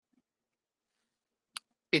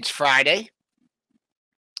It's Friday.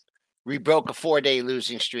 We broke a 4-day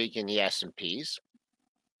losing streak in the S&Ps.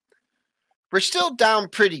 We're still down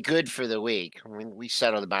pretty good for the week. I mean, we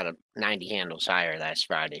settled about 90 handles higher last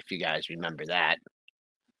Friday, if you guys remember that.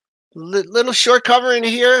 Little short cover in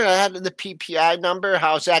here. I had the PPI number.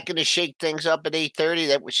 How's that going to shake things up at 8:30?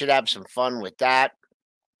 That we should have some fun with that.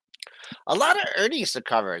 A lot of earnings to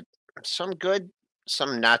cover. Some good,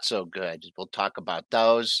 some not so good. We'll talk about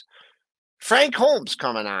those. Frank Holmes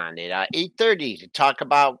coming on at 8:30 to talk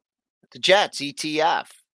about the Jets ETF,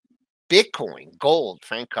 Bitcoin, gold.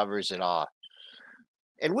 Frank covers it all.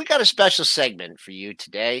 And we got a special segment for you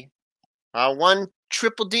today. One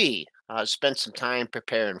Triple D spent some time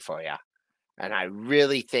preparing for you. And I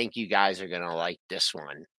really think you guys are going to like this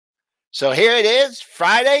one. So here it is,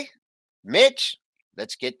 Friday. Mitch,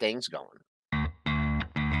 let's get things going.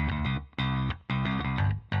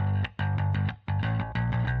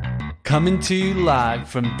 Coming to you live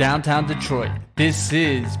from downtown Detroit, this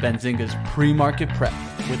is Benzinga's Pre-Market Prep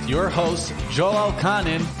with your host, Joel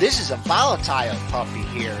Elkanin. This is a volatile puppy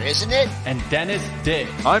here, isn't it? And Dennis Dick.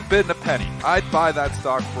 I'm bidding a penny. I'd buy that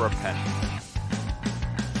stock for a penny.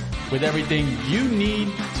 With everything you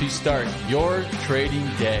need to start your trading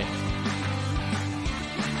day.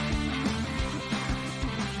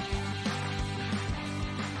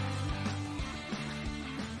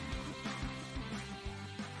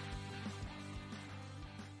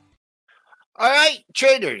 All right,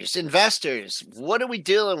 traders, investors, what are we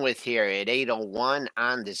dealing with here at 8:01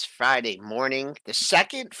 on this Friday morning? The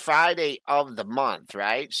second Friday of the month,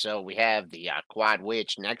 right? So we have the Quad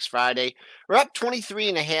Witch next Friday. We're up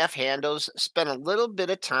 23.5 handles. Spent a little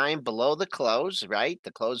bit of time below the close, right?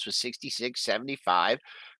 The close was 66.75.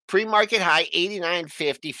 Pre-market high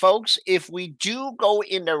 89.50. Folks, if we do go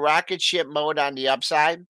into rocket ship mode on the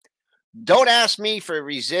upside, don't ask me for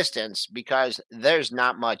resistance because there's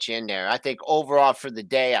not much in there. I think overall for the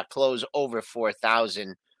day, a close over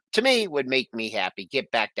 4,000 to me would make me happy.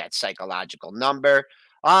 Get back that psychological number.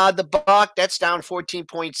 The buck, that's down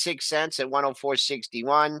 14.6 cents at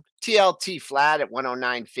 104.61. TLT flat at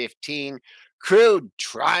 109.15. Crude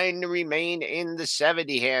trying to remain in the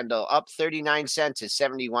 70 handle, up 39 cents at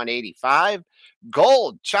 71.85.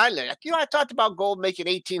 Gold, China. I talked about gold making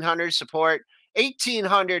 1,800 support.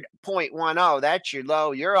 1,800.10, that's your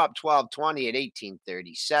low. You're up 12.20 at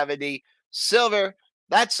 18.30.70. Silver,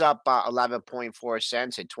 that's up 11.4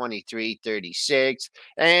 cents at 23.36.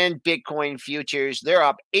 And Bitcoin futures, they're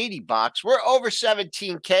up $80. We're over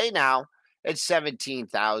 17K now at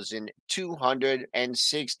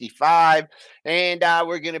 17,265. And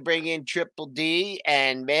we're going to bring in Triple D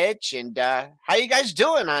and Mitch. And how you guys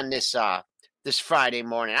doing on this Friday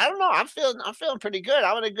morning? I don't know. I'm feeling pretty good.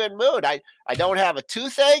 I'm in a good mood. I don't have a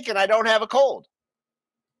toothache and I don't have a cold.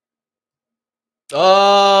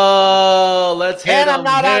 Oh, let's hit him.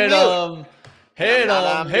 Hit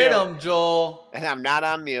him, Joel. And I'm not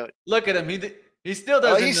on mute. Look at him. He still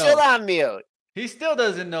doesn't know. He's still on mute. He still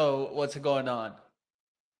doesn't know what's going on.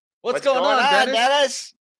 What's going on,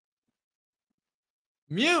 Dennis?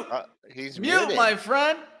 Mute. He's mute, muted. My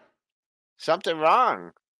friend. Something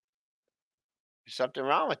wrong. There's something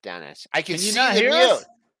wrong with Dennis. I can see not the hear mute. us?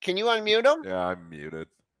 Can you unmute him? Yeah, I'm muted.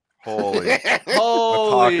 Holy. I'm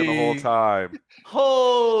Holy. talking the whole time.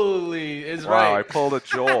 Holy is wow, right. I pulled a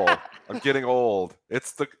Joel. I'm getting old. I'm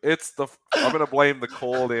gonna blame the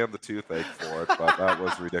cold and the toothache for it, but that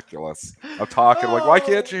was ridiculous. I'm talking like, why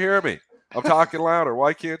can't you hear me? I'm talking louder.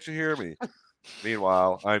 Why can't you hear me?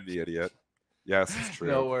 Meanwhile, I'm the idiot. Yes, it's true.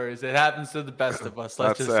 No worries. It happens to the best of us.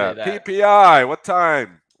 Let's just say that. PPI, what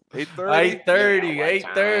time? 8:30?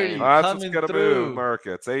 8:30. That's Coming what's going to through. move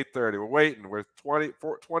markets. 8:30. We're waiting. We're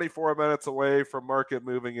 24 minutes away from market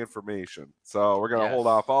moving information. So we're going to hold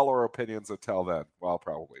off all our opinions until then. Well,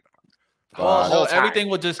 probably not. So everything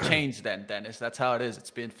will just change then, Dennis. That's how it is.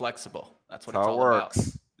 It's being flexible. That's what it's all works.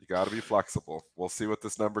 about. You got to be flexible. We'll see what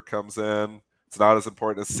this number comes in. It's not as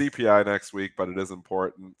important as CPI next week, but it is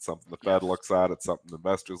important. Something the Fed looks at. It's something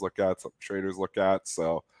investors look at. Something traders look at.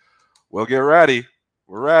 So we'll get ready.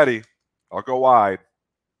 We're ready. I'll go wide.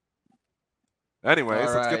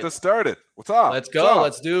 Anyways, let's get this started. What's up? Let's go.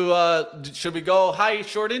 Let's do, should we go high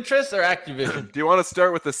short interest or Activision? Do you want to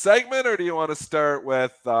start with the segment or do you want to start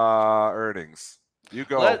with earnings? You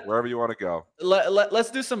go Let wherever you want to go.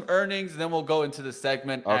 let's do some earnings, and then we'll go into the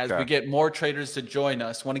segment as we Okay. get more traders to join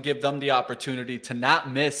us. Want to give them the opportunity to not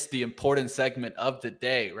miss the important segment of the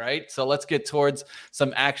day, right? So let's get towards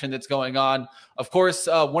some action that's going on. Of course,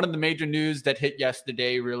 one of the major news that hit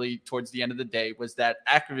yesterday, really towards the end of the day, was that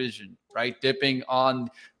Activision, right, dipping on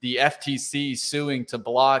the FTC, suing to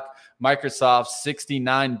block Microsoft's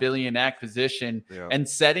 $69 billion acquisition Yeah. and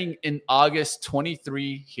setting an August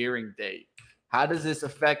 23 hearing date. How does this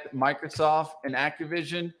affect Microsoft and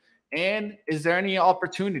Activision? And is there any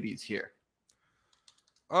opportunities here?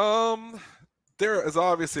 There is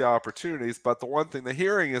obviously opportunities, but the one thing, the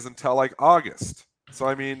hearing is until like August. So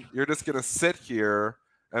I mean, you're just gonna sit here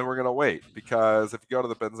and we're gonna wait, because if you go to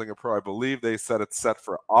the Benzinga Pro, I believe they said it's set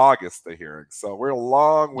for August, the hearing. So we're a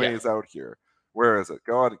long Yeah. ways out here. Where is it?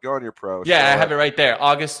 Go on your pro. Yeah, I show have it right there.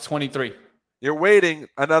 August 23. You're waiting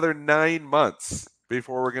another 9 months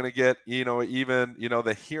before we're gonna get, even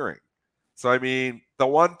the hearing. So I mean, the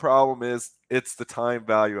one problem is it's the time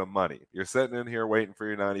value of money. You're sitting in here waiting for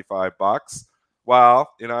your $95.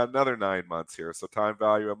 Well, another 9 months here. So time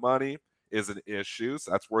value of money is an issue.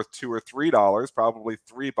 So that's worth $2 or $3, probably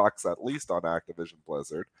 $3 at least on Activision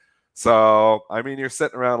Blizzard. So I mean, you're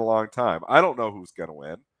sitting around a long time. I don't know who's going to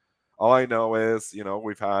win. All I know is,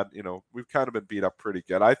 we've kind of been beat up pretty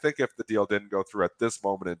good. I think if the deal didn't go through at this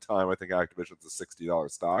moment in time, I think Activision's a $60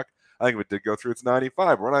 stock. I think if it did go through, it's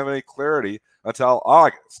 95. We're not having any clarity until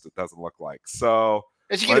August, it doesn't look like. So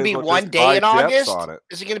is it going to be one day in August?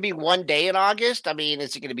 Is it going to be one day in August? I mean,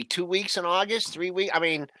 is it going to be 2 weeks in August, 3 weeks? I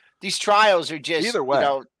mean, these trials are just, either way.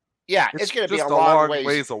 It's going to be a long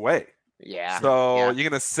ways away. Yeah. So you're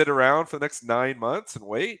going to sit around for the next 9 months and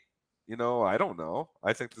wait? I don't know.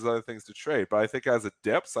 I think there's other things to trade, but I think as it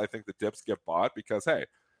dips, I think the dips get bought because, hey,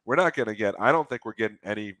 we're not going to I don't think we're getting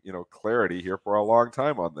any, clarity here for a long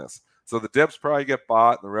time on this. So the dips probably get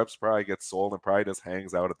bought and the rips probably get sold and probably just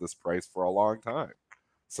hangs out at this price for a long time.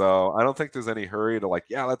 So I don't think there's any hurry to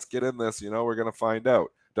let's get in this. We're going to find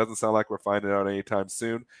out. Doesn't sound like we're finding out anytime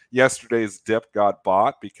soon. Yesterday's dip got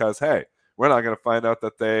bought because, hey, we're not going to find out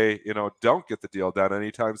that they, don't get the deal done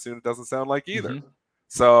anytime soon. It doesn't sound like either. Mm-hmm.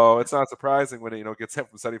 So it's not surprising when it, gets hit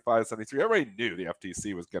from 75 to 73. Everybody knew the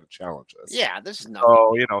FTC was going to challenge us. Yeah, this is nothing.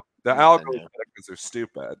 So, the algorithms are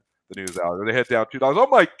stupid. The news algorithm. They hit down $2. Oh,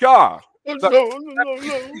 my God. The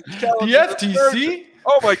FTC?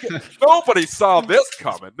 Oh, my God. Nobody saw this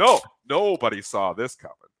coming. No, nobody saw this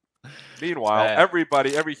coming. Meanwhile, every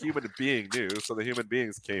human being knew, so the human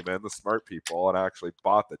beings came in, the smart people, and actually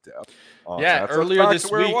bought the dip. Earlier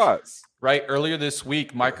this week, right? Earlier this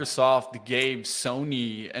week, Microsoft gave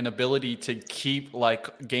Sony an ability to keep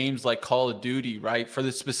games like Call of Duty, right? For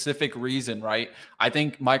the specific reason, right? I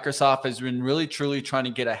think Microsoft has been really, truly trying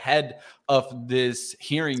to get ahead of this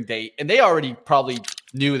hearing date, and they already probably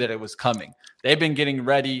knew that it was coming. They've been getting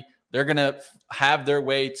ready. They're going to have their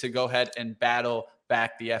way to go ahead and battle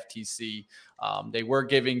back the FTC. They were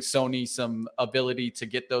giving Sony some ability to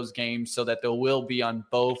get those games so that they will be on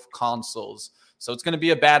both consoles. So it's going to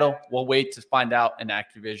be a battle. We'll wait to find out in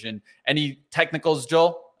Activision. Any technicals,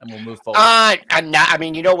 Joel? And we'll move forward. I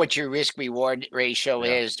mean, you know what your risk reward ratio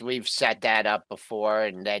is. We've set that up before,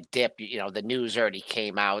 and that dip, the news already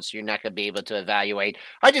came out, so you're not going to be able to evaluate.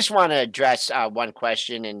 I just want to address one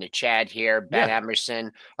question in the chat here, Ben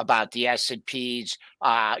Emerson, about the S&Ps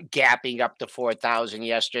gapping up to 4,000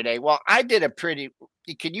 yesterday. Well, I did a pretty.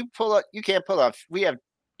 Can you pull up? You can't pull up.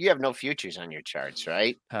 You have no futures on your charts,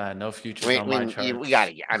 right? No futures on my charts. We got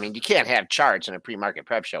to. I mean, you can't have charts in a pre-market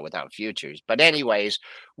prep show without futures. But anyways,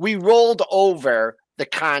 we rolled over the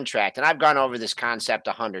contract, and I've gone over this concept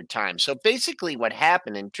 100 times. So basically, what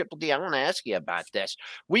happened in Triple D, I want to ask you about this.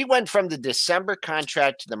 We went from the December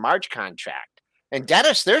contract to the March contract, and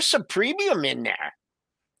Dennis, there's some premium in there.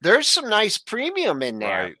 There's some nice premium in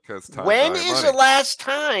there. Right, when is the last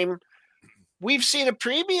time we've seen a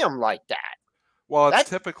premium like that? Well, it's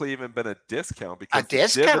typically even been a discount because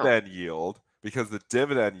the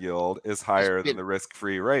dividend yield is higher than the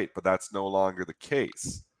risk-free rate, but that's no longer the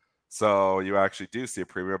case. So you actually do see a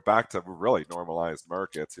premium back to really normalized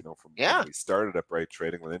markets, from when we started at Bright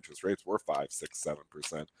trading when interest rates were 5, 6,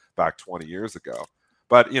 7% back 20 years ago.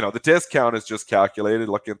 But, the discount is just calculated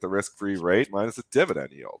looking at the risk-free rate minus the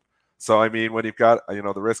dividend yield. So, I mean, when you've got,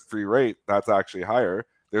 the risk-free rate, that's actually higher,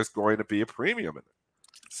 there's going to be a premium in it.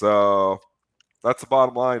 So that's the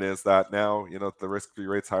bottom line, is that now, the risk-free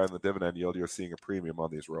rate's higher than the dividend yield. You're seeing a premium on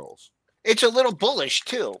these rolls. It's a little bullish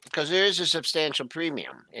too, because there is a substantial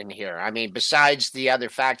premium in here. I mean, besides the other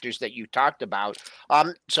factors that you talked about.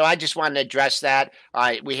 So I just wanted to address that.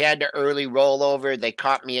 We had the early rollover; they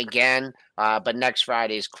caught me again. But next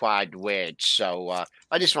Friday's quad wedge. So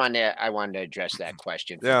I wanted to address that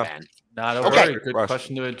question for Ben. Not a worry. Good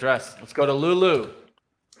question to address. Let's go to Lulu.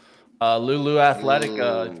 Lulu Athletic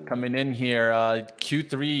coming in here.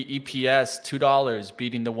 Q3 EPS $2,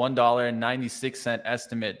 beating the $1.96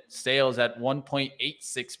 estimate. Sales at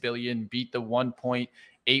 $1.86 billion, beat the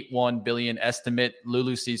 $1.81 billion estimate.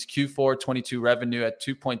 Lulu sees Q4 22 revenue at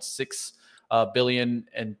 $2.6 billion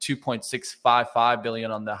and $2.655 billion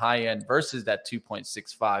on the high end versus that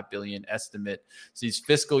 $2.65 billion estimate. Sees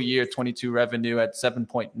fiscal year 22 revenue at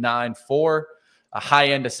 7.94, a high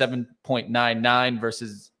end of 7.99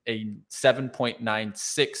 versus a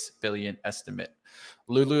 7.96 billion estimate.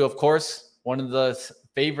 Lulu, of course, one of the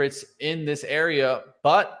favorites in this area,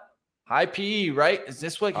 but high PE, right? Is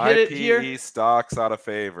this what hit it here? PE stocks out of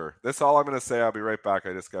favor. That's all I'm going to say. I'll be right back.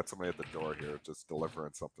 I just got somebody at the door here just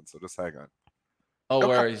delivering something, so just hang on. No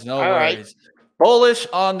worries. No worries. Bullish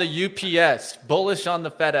on the UPS, bullish on the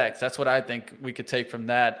FedEx. That's what I think we could take from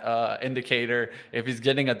that indicator if he's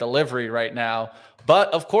getting a delivery right now.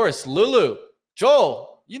 But, of course, Lulu, Joel,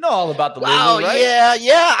 you know all about the Lulu, right?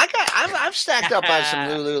 Yeah. I've stacked up on some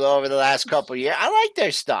Lulu over the last couple of years. I like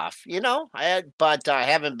their stuff, but I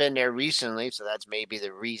haven't been there recently, so that's maybe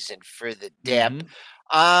the reason for the dip.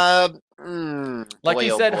 Like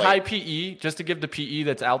you said, high PE, just to give the PE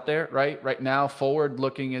that's out there, right? Right now, forward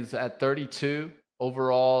looking is at 32.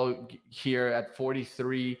 Overall here at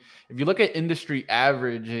 43. If you look at industry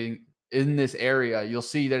averaging in this area, you'll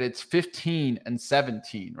see that it's 15 and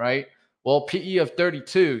 17, right? Well, PE of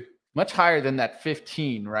 32, much higher than that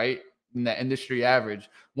 15, right? In the industry average.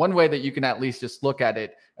 One way that you can at least just look at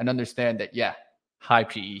it and understand that, high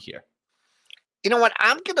PE here. You know what?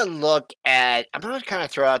 I'm going to kind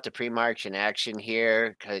of throw out the pre-market action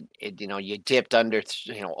here. You dipped under,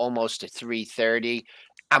 almost to 330.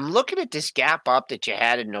 I'm looking at this gap up that you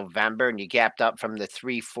had in November, and you gapped up from the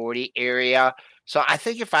 340 area. So I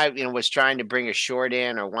think if I was trying to bring a short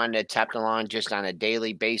in or wanted to tap along just on a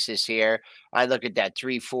daily basis here, I look at that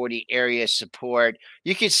 340 area support.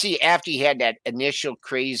 You can see after you had that initial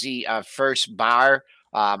crazy first bar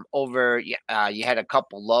you had a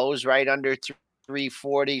couple lows right under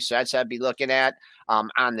 340. So that's what I'd be looking at.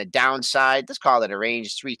 On the downside, let's call it a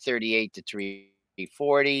range 338 to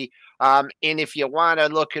 340. And if you want to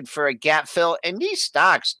looking for a gap fill, and these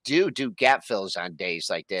stocks do gap fills on days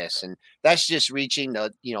like this, and that's just reaching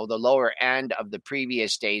the lower end of the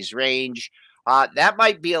previous day's range. That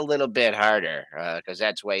might be a little bit harder because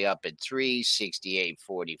that's way up at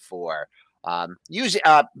 368.44. Use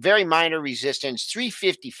very minor resistance.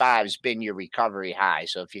 355 has been your recovery high.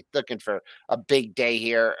 So if you're looking for a big day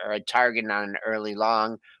here or a target on an early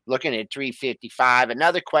long, looking at 355.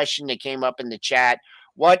 Another question that came up in the chat: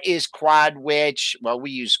 what is quad witch? Well, we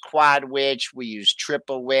use quad witch, we use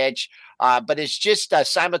triple witch, but it's just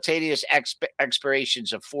simultaneous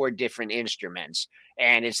expirations of 4 different instruments.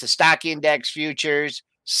 And it's the stock index futures,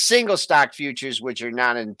 single stock futures, which are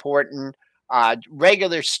not important,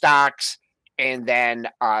 regular stocks, and then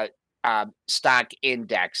stock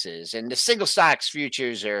indexes. And the single stocks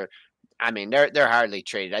futures are, they're hardly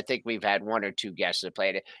traded. I think we've had 1 or 2 guests that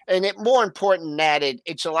played it. And more important than that,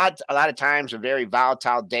 it's a lot of times a very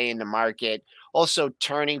volatile day in the market. Also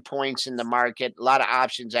turning points in the market, a lot of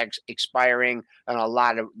options expiring, and a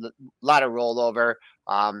lot of rollover.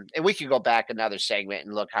 And we could go back another segment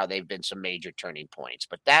and look how they've been some major turning points.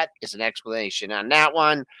 But that is an explanation on that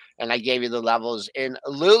one. And I gave you the levels in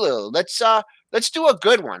Lulu. Let's do a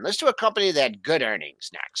good one. Let's do a company that had good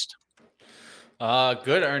earnings next.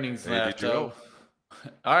 Good earnings left. All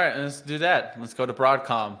right, let's do that. Let's go to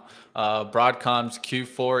Broadcom. Broadcom's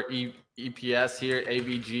Q4 EPS here,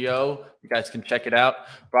 AVGO. You guys can check it out.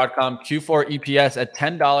 Broadcom Q4 EPS at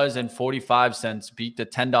 $10.45, beat the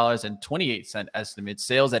 $10.28 estimate.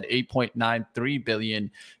 Sales at $8.93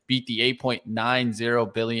 billion, beat the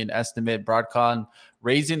 $8.90 billion estimate. Broadcom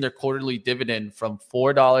raising their quarterly dividend from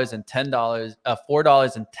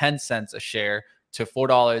 $4.10 a share to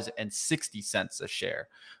 $4.60 a share.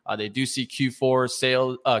 They do see Q1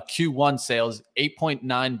 sales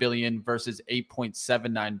 $8.9 billion versus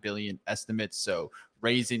 $8.79 billion estimates. So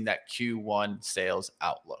raising that Q1 sales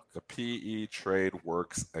outlook. The PE trade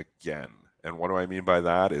works again. And what do I mean by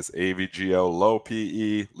that is AVGO low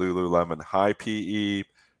PE, Lululemon high PE.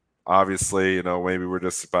 Obviously, maybe we're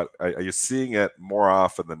just about, are you seeing it more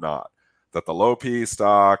often than not? That the low PE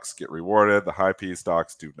stocks get rewarded, the high PE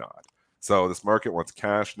stocks do not. So this market wants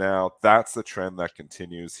cash now. That's the trend that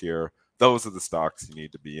continues here. those are the stocks you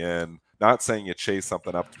need to be in. Not saying you chase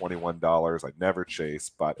something up $21. I never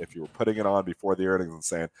chase, but if you were putting it on before the earnings and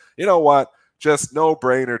saying, you know what, just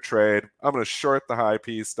no-brainer trade, I'm going to short the high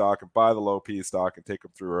P stock and buy the low P stock and take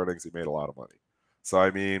them through earnings, you made a lot of money. So,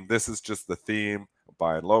 I mean, this is just the theme. I'm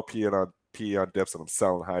buying low P on dips and I'm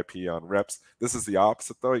selling high P on rips. This is the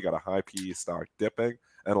opposite, though. You got a high P stock dipping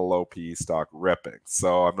and a low P stock ripping.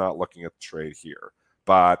 So I'm not looking at the trade here.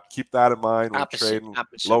 But keep that in mind when trading.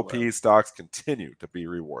 Low P stocks continue to be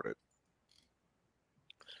rewarded.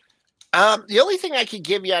 The only thing I could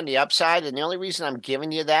give you on the upside, and the only reason I'm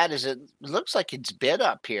giving you that is it looks like it's bid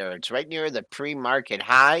up here. It's right near the pre-market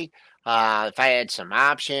high. If I had some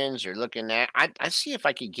options or looking at, I see if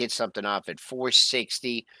I could get something off at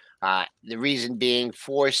 460. The reason being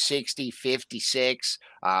 460.56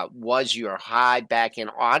 was your high back in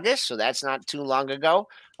August, so that's not too long ago.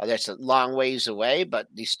 That's a long ways away, but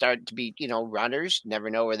these start to be, runners. Never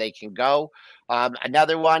know where they can go.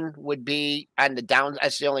 Another one would be on the down.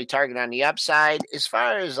 That's the only target on the upside. As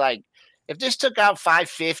far as like, if this took out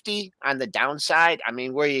 550 on the downside, I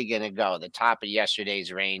mean, where are you going to go? The top of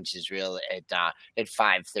yesterday's range is real at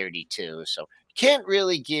 532. So can't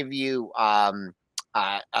really give you a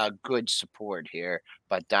good support here,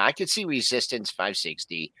 but I could see resistance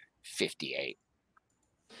 560.58.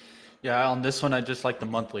 Yeah, on this one, I just like the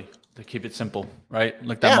monthly to keep it simple, right?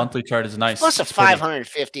 Like that monthly chart is nice. Plus a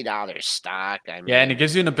 $550 stock. I mean, yeah, and it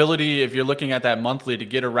gives you an ability, if you're looking at that monthly, to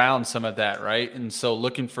get around some of that, right? And so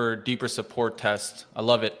looking for deeper support tests. I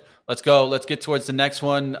love it. Let's go. Let's get towards the next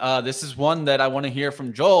one. This is one that I want to hear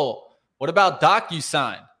from Joel. What about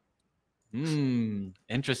DocuSign?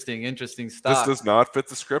 Interesting stock. This does not fit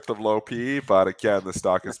the script of low PE, but again, the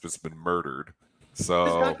stock has just been murdered. So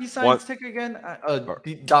DocuSign's ticker again?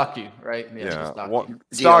 Docu, right? Yeah,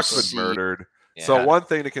 stock's been murdered. Yeah. So one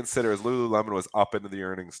thing to consider is Lululemon was up into the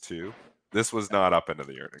earnings too. This was not up into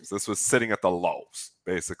the earnings. This was sitting at the lows,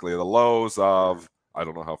 basically the lows of, I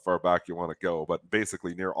don't know how far back you want to go, but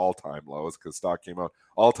basically near all-time lows, because stock came out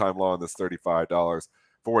all-time low on this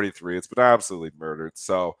 $35.43. It's been absolutely murdered.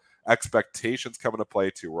 So expectations come into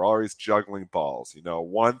play too. We're always juggling balls.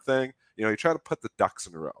 One thing, you try to put the ducks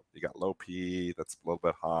in a row. You got low P, that's a little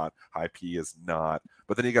bit hot. High P is not.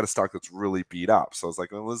 But then you got a stock that's really beat up. So it's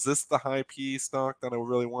like, well, is this the high P stock that I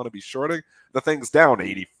really want to be shorting? The thing's down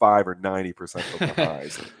 85 or 90% from the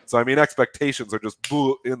highs. So, I mean, expectations are just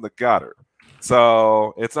in the gutter.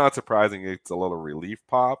 So it's not surprising it's a little relief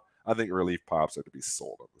pop. I think relief pops are to be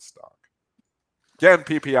sold on the stock. Again,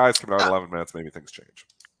 PPI is coming out in 11 minutes. Maybe things change.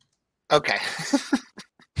 Okay.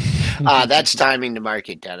 That's timing the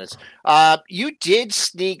market, Dennis. You did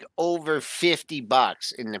sneak over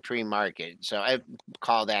 $50 in the pre-market. So I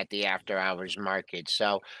call that the after hours market.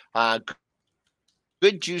 So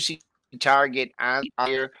good juicy target on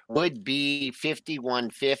here would be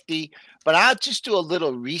 51.50. But I'll just do a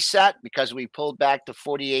little reset because we pulled back to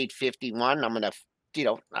 48.51. I'm gonna,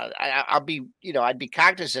 I'll be, I'd be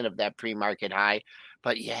cognizant of that pre-market high,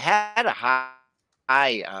 but you had a high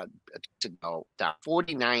to go down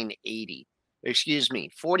 49.80. Excuse me,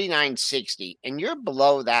 49.60, and you're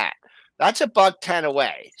below that. That's $1.10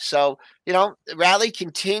 away. So, the rally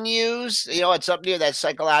continues. It's up near that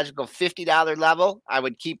psychological $50 level. I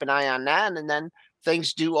would keep an eye on that, and then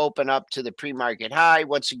things do open up to the pre-market high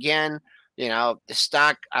once again. The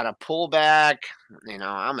stock on a pullback,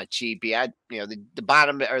 I'm a cheapie. The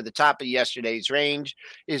bottom or the top of yesterday's range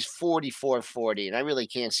is 44.40, and I really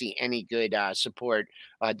can't see any good support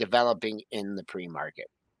developing in the pre-market.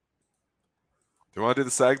 Do you want to do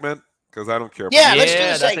the segment? Because I don't care. Yeah, let's do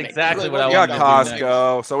the segment. That's exactly what I want to do.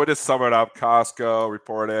 Costco. So we just sum it up. Costco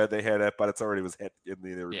reported they hit it, but it's already was hit in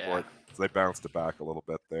the report. Yeah. So they bounced it back a little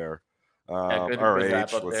bit there. Good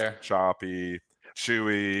RH was there. choppy.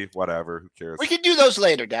 Chewy, whatever. Who cares? We can do those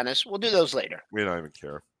later, Dennis. We'll do those later. We don't even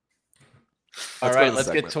care. All right,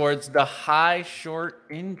 let's get towards the high short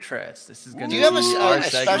interest. This is going to be our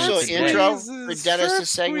special intro for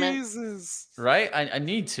Dennis' segment? Right? I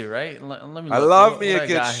need to, right? Let me look. I love me a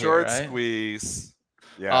good short squeeze.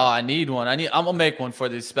 Yeah. Oh, I need one. I'm gonna make one for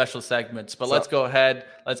these special segments. But let's go ahead.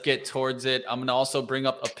 Let's get towards it. I'm gonna also bring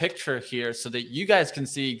up a picture here so that you guys can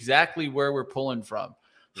see exactly where we're pulling from.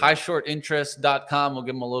 highshortinterest.com. We'll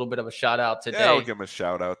give them a little bit of a shout out today. Yeah, we'll give them a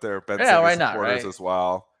shout out there. Why not, right? As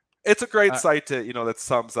well. It's a great site to, that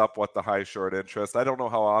sums up what the high short interest. I don't know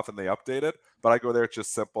how often they update it, but I go there. It's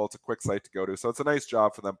just simple. It's a quick site to go to. So it's a nice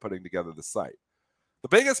job for them putting together the site. The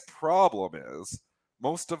biggest problem is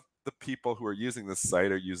most of the people who are using this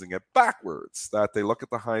site are using it backwards, that they look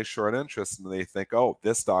at the high short interest and they think, oh,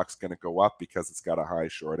 this stock's going to go up because it's got a high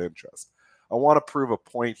short interest. I want to prove a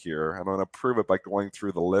point here. I'm going to prove it by going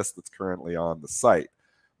through the list that's currently on the site.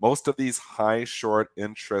 Most of these high short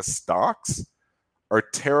interest stocks are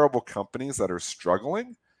terrible companies that are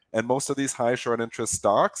struggling. And most of these high short interest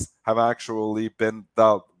stocks have actually been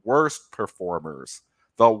the worst performers.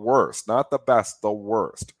 The worst, not the best, the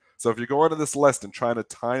worst. So if you go into this list and trying to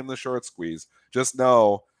time the short squeeze, just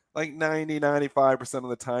know like 95% of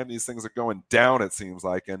the time these things are going down, it seems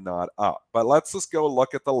like, and not up. But let's just go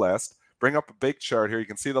look at the list. Bring up a big chart here. You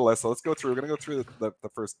can see the list. So let's go through. We're going to go through the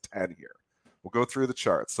first 10 here. We'll go through the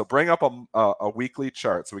charts. So bring up a weekly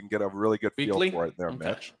chart so we can get a really good feel for it there, okay.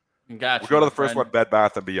 Mitch. Gotcha, we'll go to the first one, Bed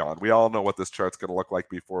Bath & Beyond. We all know what this chart's going to look like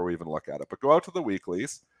before we even look at it. But go out to the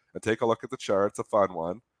weeklies and take a look at the chart. It's a fun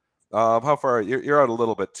one. How far? You're out a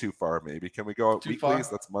little bit too far, maybe. Can we go out weeklies?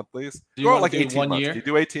 That's monthlies. Go out like 18 months. Year? Do you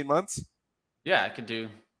do 18 months? Yeah,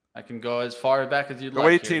 I can go as far back as you'd like. Go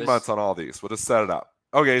 18 months on all these. We'll just set it up.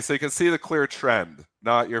 Okay, so you can see the clear trend,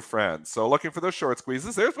 not your friend. So looking for those short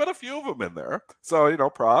squeezes, there's been a few of them in there. So,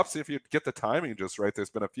 props. If you get the timing just right, there's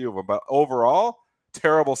been a few of them. But overall,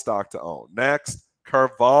 terrible stock to own. Next,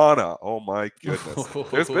 Carvana. Oh, my goodness.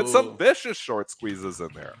 There's been some vicious short squeezes in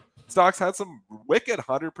there. Stocks had some wicked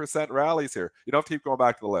 100% rallies here. You don't have to keep going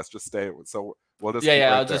back to the list. Just stay. So we'll just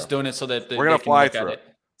I was just doing it so that we're going to fly through it.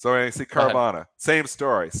 So you see Carvana, same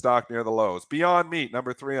story, stock near the lows. Beyond Meat,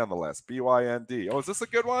 number 3 on the list, BYND. Oh, is this a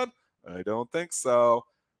good one? I don't think so.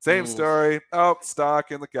 Same story. Oh, stock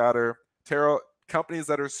in the gutter. Companies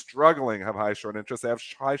that are struggling have high short interest. They have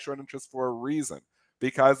high short interest for a reason,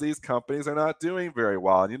 because these companies are not doing very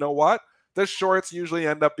well. And you know what? The shorts usually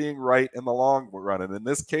end up being right in the long run. And in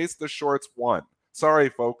this case, the shorts won. Sorry,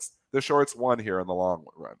 folks. The shorts won here in the long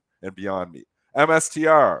run and Beyond Meat.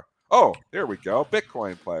 MSTR. Oh, there we go.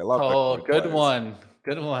 Bitcoin play. I love Bitcoin good plays. One.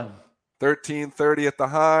 Good one. 1330 at the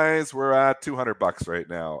highs. We're at $200 right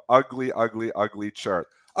now. Ugly, ugly, ugly chart.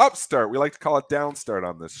 Upstart. We like to call it Downstart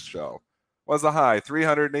on this show. Was a high,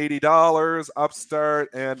 $380. Upstart,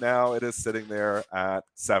 and now it is sitting there at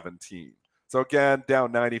 17. So again,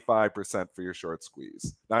 down 95% for your short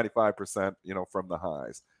squeeze. 95%, from the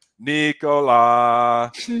highs.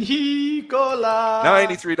 Nikola.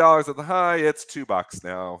 $93 at the high. It's $2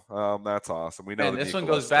 now. That's awesome. We know this one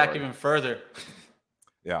goes back even further.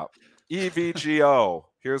 Yeah. EVGO.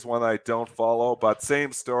 Here's one I don't follow, but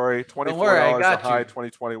same story. $24 at high,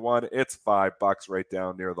 2021. It's $5 right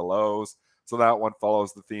down near the lows. So that one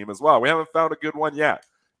follows the theme as well. We haven't found a good one yet.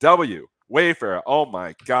 Wayfair. Oh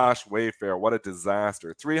my gosh, Wayfair. What a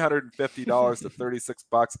disaster. $350 to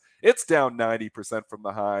 $36. It's down 90% from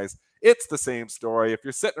the highs. It's the same story. If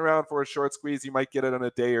you're sitting around for a short squeeze, you might get it in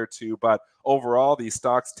a day or two. But overall, these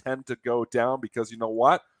stocks tend to go down because you know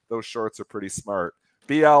what? Those shorts are pretty smart.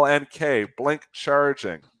 BLNK, Blink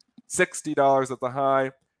Charging. $60 at the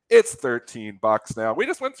high. It's $13 now. We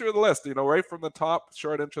just went through the list, right from the top,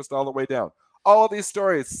 short interest all the way down. All of these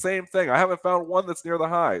stories, same thing. I haven't found one that's near the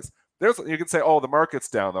highs. You can say, oh, the market's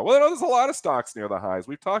down, though. Well, there's a lot of stocks near the highs.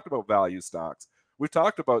 We've talked about value stocks. We've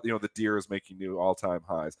talked about, the Deere making new all-time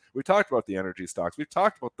highs. We've talked about the energy stocks. We've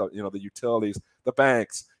talked about the utilities, the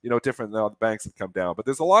banks, different, the banks have come down. But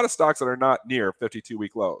there's a lot of stocks that are not near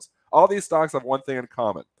 52-week lows. All these stocks have one thing in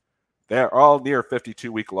common. They're all near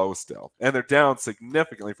 52-week lows still, and they're down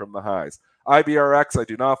significantly from the highs. IBRX, I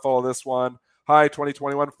do not follow this one. High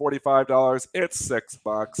 2021, $45. It's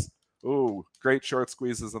 $6. Ooh, great short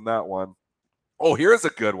squeezes in that one. Oh, here's a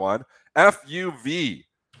good one. FUV.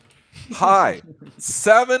 High,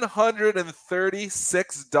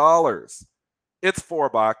 $736. It's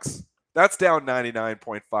 $4. That's down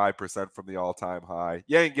 99.5% from the all-time high.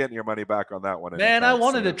 You ain't getting your money back on that one. Man, I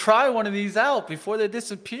wanted to try one of these out before they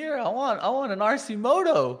disappear. I want an RC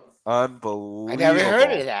Moto. Unbelievable. I never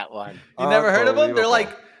heard of that one. You never heard of them? They're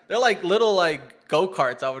like little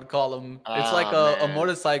go-karts, I would call them. It's like a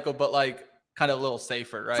motorcycle, but kind of a little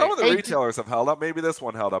safer, right? Some of the retailers have held up. Maybe this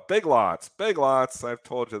one held up. Big Lots. I've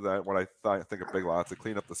told you that when I think of Big Lots, they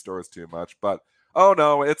clean up the stores too much. But, oh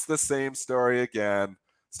no, it's the same story again.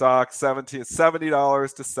 Stock $70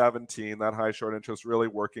 to $17. That high short interest really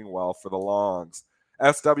working well for the longs.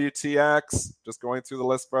 SWTX, just going through the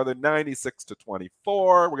list further, 96 to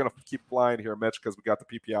 24. We're going to keep flying here, Mitch, because we got the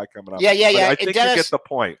PPI coming up. Yeah. I think Dennis, you get the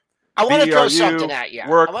point. I want to throw something at you.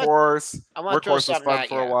 Workhorse. I want to throw something was fun at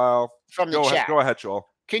for you a while. From the chat. Go ahead, Joel.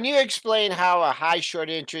 Can you explain how a high short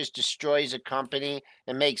interest destroys a company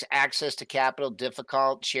and makes access to capital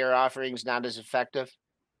difficult, share offerings not as effective?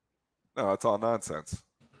 No, it's all nonsense.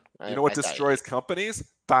 You know what destroys companies?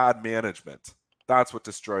 Bad management. That's what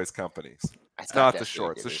destroys companies. It's not the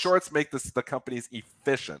shorts. The shorts make the companies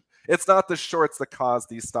efficient. It's not the shorts that caused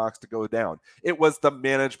these stocks to go down. It was the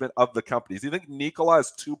management of the companies. You think Nikola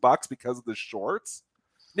is $2 because of the shorts?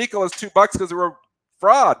 Nikola is $2 because they were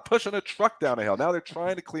fraud pushing a truck down a hill. Now they're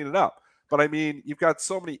trying to clean it up. But I mean, you've got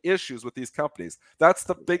so many issues with these companies. That's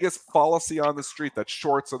the biggest fallacy on the street, that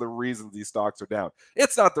shorts are the reasons these stocks are down.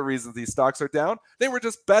 It's not the reasons these stocks are down. They were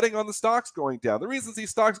just betting on the stocks going down. The reasons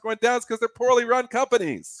these stocks are going down is because they're poorly run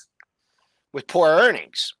companies. With poor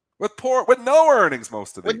earnings. With no earnings,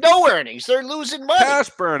 most of these. With no earnings. They're losing money.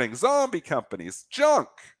 Cash burning, zombie companies, junk.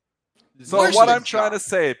 So what I'm trying to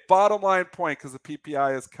say, bottom line point, because the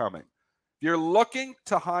PPI is coming. If you're looking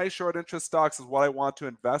to high short interest stocks is what I want to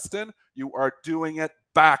invest in, you are doing it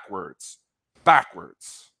backwards.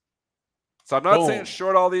 So I'm not saying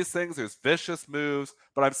short all these things. There's vicious moves,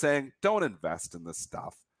 but I'm saying don't invest in this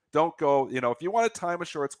stuff. Don't go, if you want to time a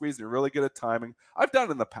short squeeze, you're really good at timing. I've done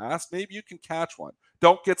it in the past. Maybe you can catch one.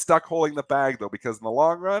 Don't get stuck holding the bag, though, because in the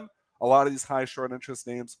long run, a lot of these high short interest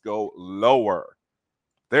names go lower.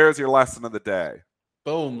 There's your lesson of the day.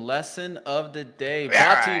 Boom. Lesson of the day.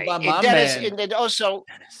 Brought to you by my man. And then also,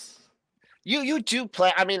 you do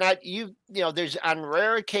play. I mean, there's on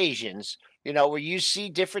rare occasions, where you see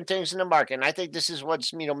different things in the market. And I think this is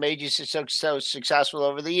what's, made you so successful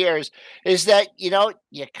over the years, is that, you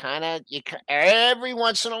every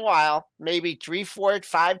once in a while, maybe 3, 4,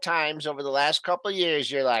 5 times over the last couple of years,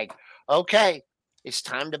 you're like, okay, it's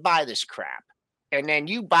time to buy this crap. And then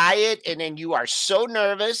you buy it, and then you are so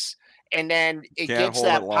nervous, and then it gets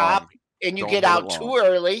that pop, and you get out too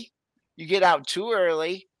early.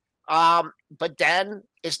 But then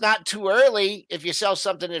it's not too early. If you sell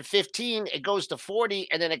something at 15, it goes to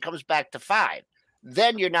 40, and then it comes back to 5.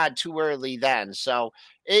 Then you're not too early then. So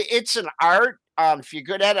it's an art. If you're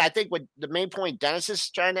good at it, I think what the main point Dennis is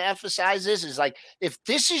trying to emphasize is like, if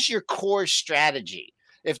this is your core strategy,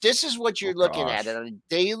 if this is what you're looking at on a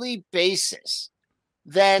daily basis,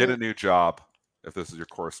 then get a new job if this is your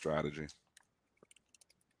core strategy.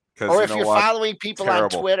 Or if you're following people on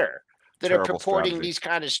Twitter that are purporting these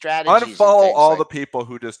kind of strategies. Unfollow all the people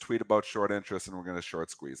who just tweet about short interest and we're going to short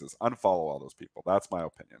squeezes. Unfollow all those people. That's my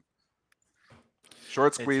opinion.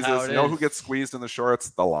 Short squeezes. You know who gets squeezed in the shorts?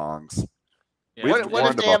 The longs. Yeah. What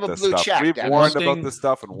if they have a blue check? We've warned about this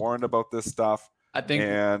stuff and warned about this stuff. I think,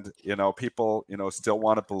 and people, still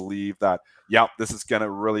want to believe that, this is going to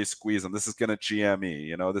really squeeze them. This is going to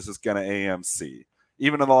GME, this is going to AMC.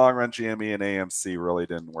 Even in the long run, GME and AMC really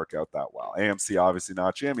didn't work out that well. AMC, obviously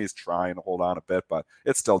not. GME is trying to hold on a bit, but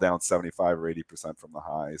it's still down 75 or 80% from the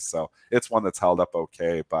highs. So it's one that's held up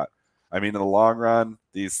okay. But I mean, in the long run,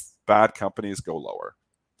 these bad companies go lower.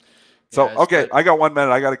 So, okay, I got 1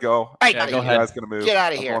 minute. I got to go. Go ahead. You guys going to move. Get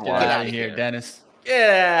out of here. Get out of here, Dennis. Get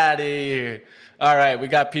out of here. All right, we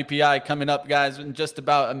got PPI coming up, guys, in just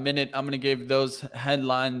about a minute. I'm going to give those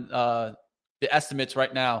headline the estimates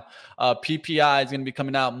right now. PPI is going to be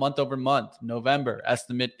coming out month over month. November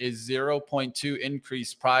estimate is 0.2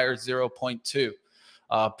 increase, prior 0.2.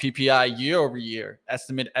 PPI year over year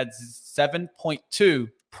estimate at 7.2,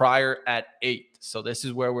 prior at 8. So this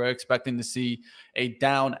is where we're expecting to see a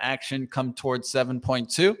down action come towards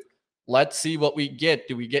 7.2. Let's see what we get.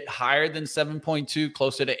 Do we get higher than 7.2,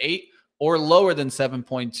 closer to 8, or lower than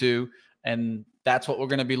 7.2? And that's what we're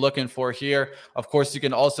going to be looking for here. Of course, you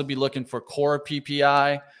can also be looking for core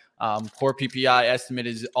PPI. Core PPI estimate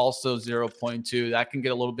is also 0.2. That can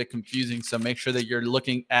get a little bit confusing. So make sure that you're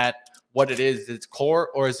looking at what it is. Is it core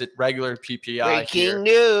or is it regular PPI?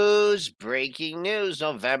 Breaking news.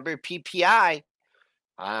 November PPI.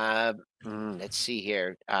 Let's see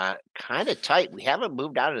here. Kind of tight. We haven't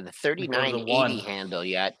moved out of the 3980 handle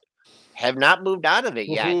yet. Have not moved out of it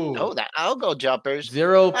yet. Oh, I'll go jumpers.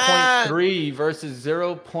 0.3 versus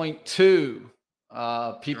 0.2.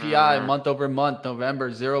 PPI month over month,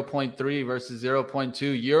 November 0.3 versus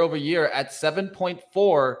 0.2. Year over year at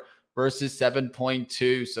 7.4 versus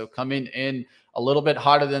 7.2. So coming in a little bit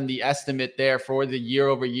hotter than the estimate there for the year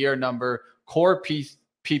over year number. Core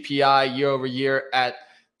PPI year over year at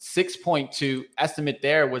 6.2. Estimate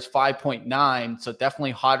there was 5.9. So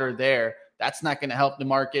definitely hotter there. That's not going to help the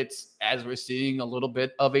markets as we're seeing a little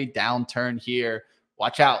bit of a downturn here.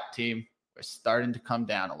 Watch out, team. We're starting to come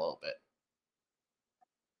down a little bit.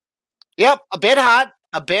 Yep, a bit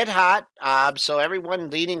hot. So everyone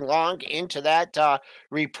leading long into that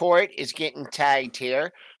report is getting tagged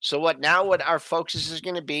here. So what our focus is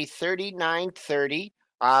going to be 39.30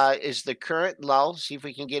 is the current low. See if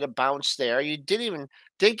we can get a bounce there. You didn't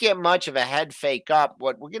get much of a head fake up.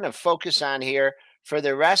 What we're going to focus on here for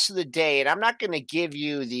the rest of the day, and I'm not going to give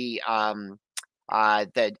you the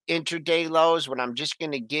intraday lows. What I'm just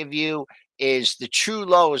going to give you is the true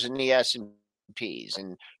lows in the S&Ps.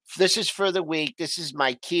 And This is for the week. This is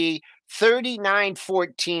my key.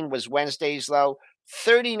 39.14 was Wednesday's low.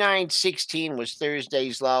 39.16 was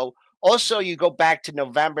Thursday's low. Also, you go back to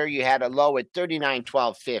November, you had a low at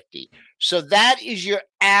 39.12.50. So that is your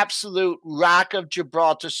absolute Rock of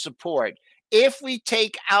Gibraltar support. If we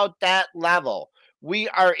take out that level, we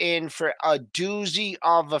are in for a doozy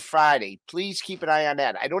of a Friday. Please keep an eye on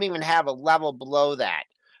that. I don't even have a level below that.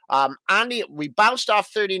 We bounced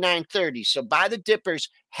off 39.30. So buy the dippers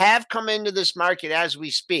have come into this market as we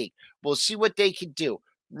speak. We'll see what they can do.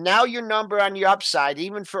 Now your number on your upside,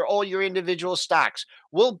 even for all your individual stocks,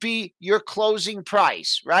 will be your closing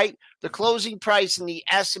price, right? The closing price in the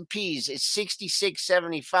S&Ps is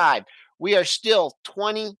 66.75. We are still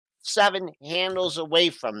 27 handles away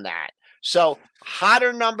from that. So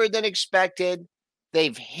hotter number than expected.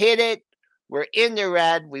 They've hit it. We're in the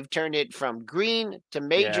red. We've turned it from green to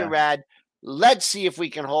major red. Let's see if we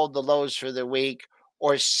can hold the lows for the week,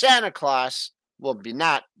 or Santa Claus will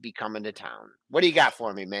not be coming to town. What do you got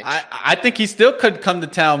for me, Mitch? I think he still could come to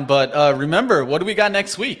town, but remember, what do we got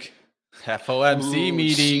next week? FOMC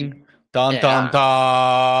meeting. Dun, dun,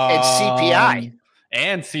 dun. It's CPI.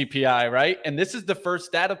 And CPI, right? And this is the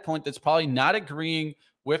first data point that's probably not agreeing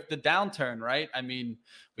with the downturn, right? I mean,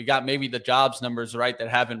 we got maybe the jobs numbers, right, that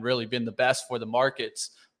haven't really been the best for the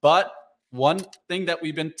markets. But one thing that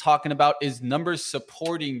we've been talking about is numbers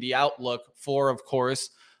supporting the outlook for, of course,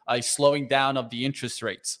 a slowing down of the interest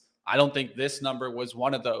rates. I don't think this number was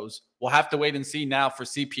one of those. We'll have to wait and see now for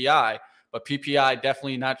CPI, but PPI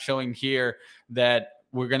definitely not showing here that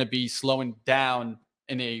we're going to be slowing down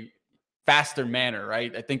in a faster manner,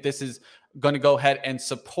 right? I think this is going to go ahead and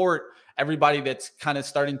support everybody that's kind of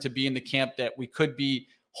starting to be in the camp that we could be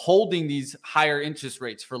holding these higher interest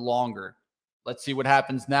rates for longer. Let's see what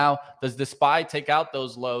happens now. Does the SPY take out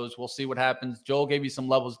those lows? We'll see what happens. Joel gave you some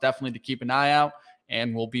levels definitely to keep an eye out,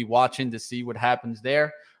 and we'll be watching to see what happens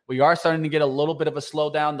there. We are starting to get a little bit of a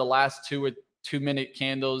slowdown. The last 2-minute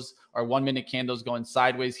candles or 1-minute candles going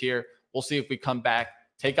sideways here. We'll see if we come back.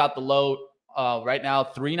 Take out the low right now,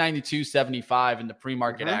 392.75 in the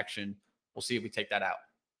pre-market action. We'll see if we take that out.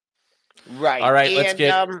 Right. All right,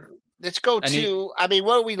 let's go to, I mean,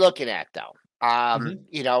 what are we looking at though?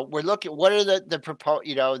 You know, we're looking, what are the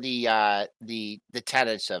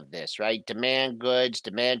tenets of this, right? Demand goods,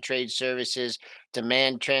 demand trade services,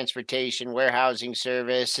 demand transportation, warehousing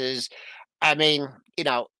services. I mean, you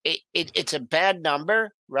know, it's a bad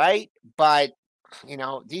number, right? But, you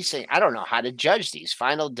know, these things, I don't know how to judge these.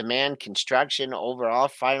 Final demand, construction, overall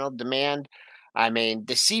final demand. I mean,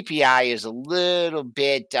 the CPI is a little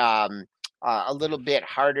bit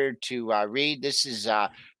harder to read. This is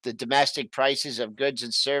the domestic prices of goods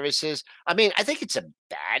and services. I mean, I think it's a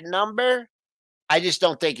bad number. I just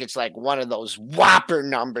don't think it's like one of those whopper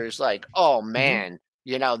numbers like, oh man,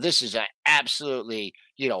 you know, this is a absolutely,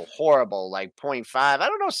 you know, horrible, like 0.5. I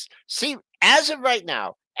don't know. See, as of right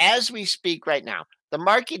now, as we speak right now, the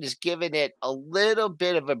market is giving it a little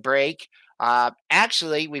bit of a break.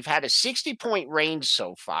 Actually, we've had a 60-point range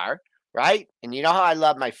so far, right? And you know how I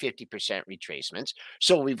love my 50% retracements.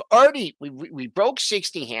 So we've already we broke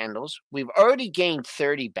 60 handles. We've already gained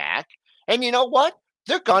 30 back. And you know what?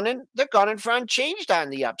 They're gunning for unchanged on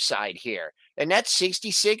the upside here. And that's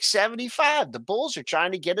 66.75. The bulls are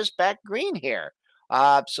trying to get us back green here.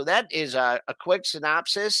 So that is a quick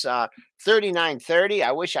synopsis. 39.30.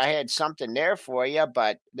 I wish I had something there for you,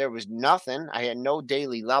 but there was nothing. I had no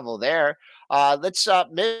daily level there.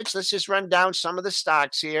 Mitch, let's just run down some of the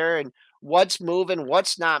stocks here and what's moving,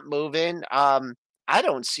 what's not moving. I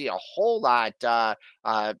don't see a whole lot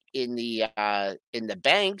in the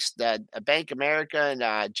banks. The Bank America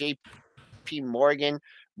and J.P. Morgan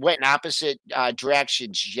went in opposite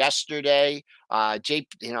directions yesterday.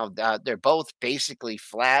 They're both basically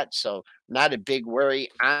flat, so not a big worry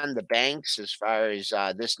on the banks as far as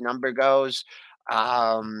this number goes.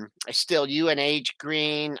 Still UNH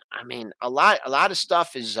green. I mean, a lot of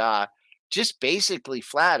stuff is just basically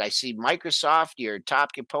flat. I see Microsoft, your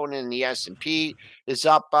top component in the S&P, is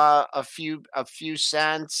up a few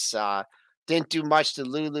cents. Didn't do much to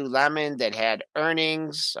Lululemon that had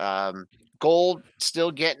earnings. Gold still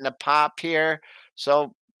getting a pop here.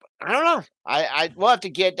 So I don't know. We'll have to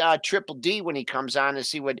get Triple D when he comes on to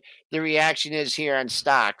see what the reaction is here on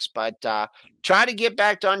stocks. But try to get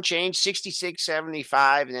back to unchanged,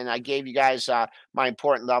 66.75, and then I gave you guys my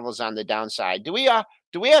important levels on the downside. Do we have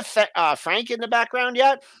Frank in the background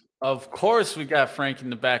yet? Of course, we got Frank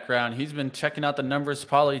in the background. He's been checking out the numbers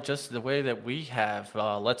probably just the way that we have.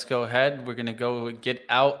 Let's go ahead. We're going to go get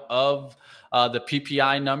out of the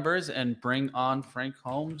PPI numbers and bring on Frank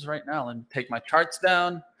Holmes right now. And take my charts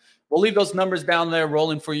down We'll leave those numbers down there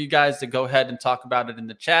rolling for you guys to go ahead and talk about it in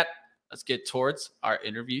the chat. Let's get towards our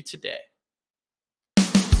interview today.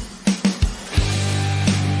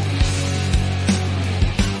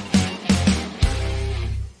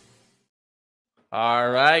 All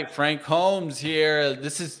right, Frank Holmes here.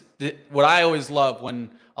 This is what I always love when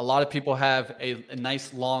a lot of people have a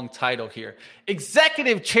nice long title here.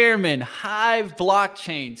 Executive Chairman, Hive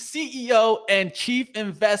Blockchain, CEO and Chief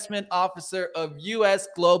Investment Officer of U.S.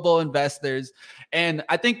 Global Investors. And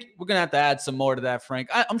I think we're going to have to add some more to that, Frank.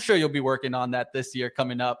 I'm sure you'll be working on that this year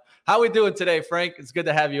coming up. How are we doing today, Frank? It's good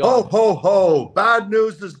to have you on. Ho, ho, ho. Bad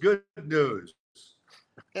news is good news.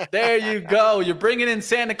 There you go. You're bringing in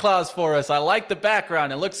Santa Claus for us. I like the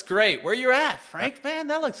background. It looks great. Where you're at, Frank? Man,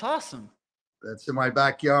 that looks awesome. That's in my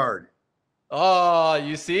backyard. Oh,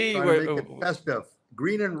 you see? We're make it festive.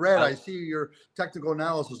 Green and red. I see your technical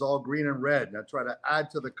analysis all green and red. And I try to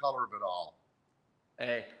add to the color of it all.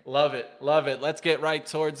 Hey, love it. Love it. Let's get right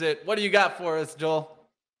towards it. What do you got for us, Joel?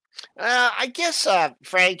 I guess,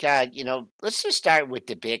 Frank, let's just start with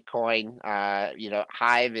the Bitcoin.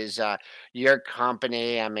 Hive is your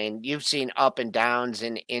company. I mean, you've seen up and downs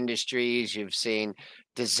in industries. You've seen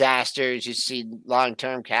disasters. You've seen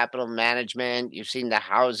long-term capital management. You've seen the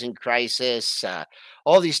housing crisis,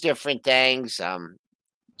 all these different things.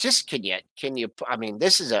 Just can you, I mean,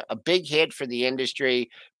 this is a big hit for the industry.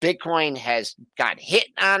 Bitcoin has got hit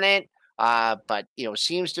on it. But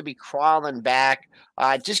seems to be crawling back.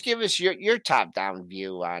 Just give us your top-down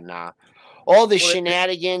view on all the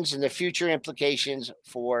shenanigans and the future implications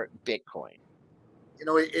for Bitcoin.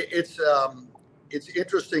 It's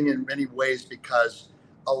interesting in many ways because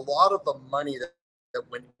a lot of the money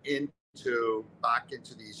that went back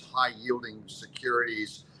into these high-yielding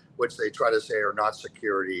securities, which they try to say are not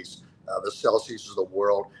securities, the Celsius of the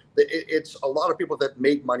world, it's a lot of people that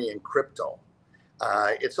made money in crypto.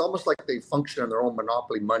 It's almost like they function in their own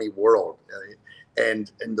monopoly money world.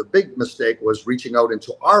 And the big mistake was reaching out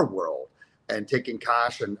into our world and taking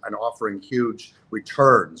cash and offering huge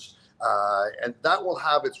returns. And that will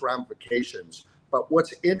have its ramifications. But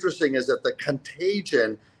what's interesting is that the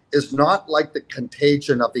contagion is not like the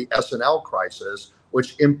contagion of the S&L crisis,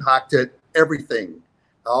 which impacted everything,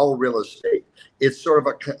 all real estate. It's sort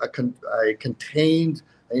of a contained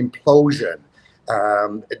implosion.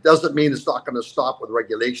 It doesn't mean it's not going to stop with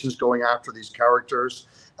regulations going after these characters.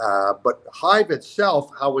 But Hive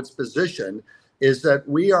itself, how it's positioned, is that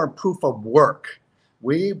we are proof of work.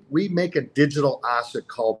 We make a digital asset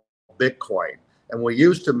called Bitcoin, and we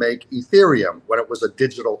used to make Ethereum when it was a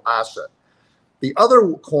digital asset. The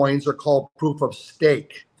other coins are called proof of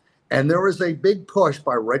stake. And there is a big push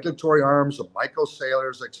by regulatory arms of Michael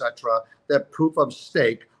Saylors, et cetera, that proof of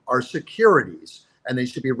stake are securities and they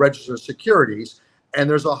should be registered securities. And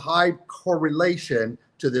there's a high correlation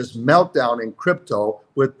to this meltdown in crypto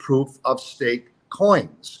with proof of stake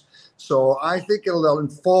coins. So I think it'll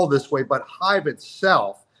unfold this way, but Hive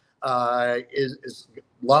itself is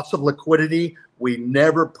lots of liquidity. We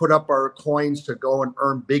never put up our coins to go and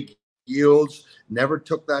earn big yields, never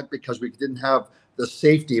took that because we didn't have the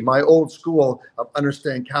safety. My old school of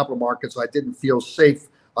understanding capital markets, I didn't feel safe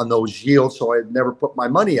on those yields, so I never put my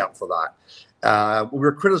money up for that. We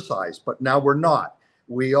were criticized, but now we're not.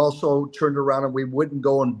 We also turned around and we wouldn't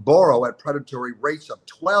go and borrow at predatory rates of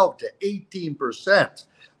 12 to 18%.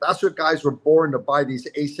 That's what guys were born to buy these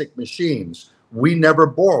ASIC machines. We never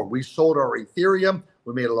borrowed. We sold our Ethereum,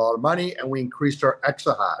 we made a lot of money, and we increased our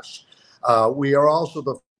exahash. We are also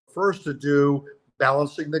the first to do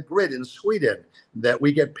balancing the grid in Sweden, that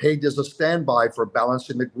we get paid as a standby for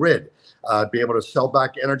balancing the grid, be able to sell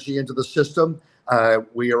back energy into the system.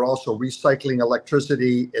 We are also recycling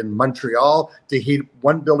electricity in Montreal to heat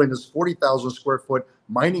one building that's 40,000 square foot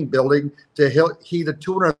mining building to heat a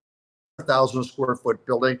 200,000 square foot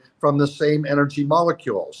building from the same energy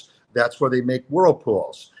molecules. That's where they make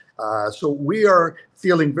whirlpools. So we are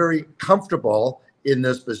feeling very comfortable in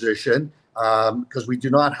this position because we do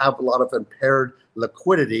not have a lot of impaired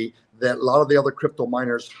liquidity that a lot of the other crypto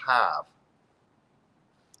miners have.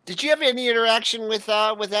 Did you have any interaction with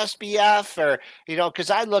SBF, or because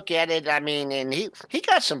I look at it, I mean, and he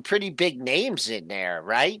got some pretty big names in there,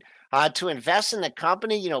 right? To invest in the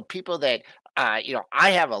company, people that I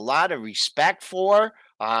have a lot of respect for,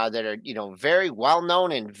 that are very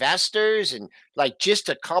well-known investors. And like just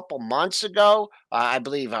a couple months ago, I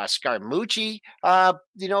believe Scaramucci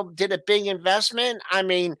did a big investment. I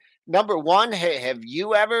mean, number one, have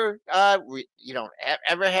you ever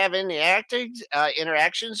ever have any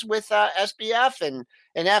interactions with SBF and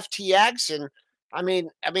FTX? And I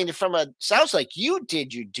mean, sounds like you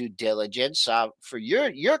did your due diligence for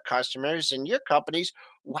your customers and your companies.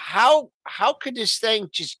 How could this thing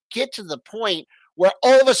just get to the point where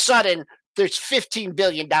all of a sudden there's $15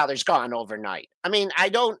 billion gone overnight? I mean, I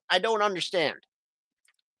don't understand.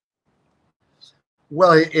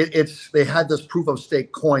 Well, it's they had this proof of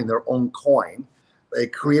stake coin, their own coin. They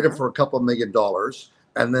create it for a couple $1 million,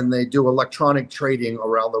 and then they do electronic trading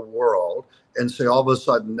around the world, and say all of a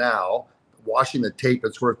sudden now, washing the tape,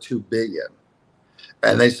 it's worth $2 billion.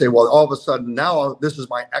 And they say, well, all of a sudden now this is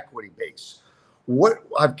my equity base. What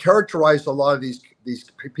I've characterized a lot of these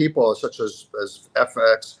people, such as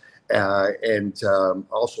FX and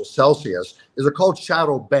also Celsius, is they're called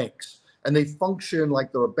shadow banks. And they function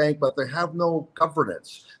like they're a bank, but they have no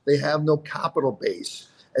governance. They have no capital base.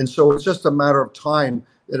 And so it's just a matter of time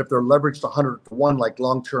that if they're leveraged 100 to 1, like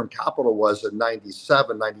long-term capital was in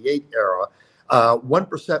 97, 98 era,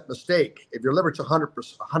 1% mistake, if you're leveraged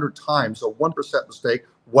 100 times, a 1% mistake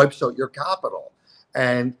wipes out your capital.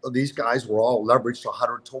 And these guys were all leveraged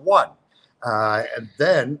 100 to 1. And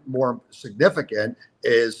then more significant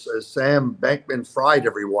is Sam Bankman-Fried,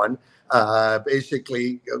 everyone.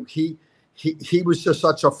 Basically, he was just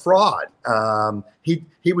such a fraud.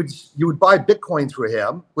 You would buy Bitcoin through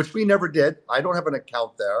him, which we never did. I don't have an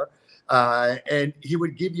account there. And he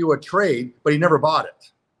would give you a trade, but he never bought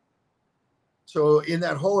it. So in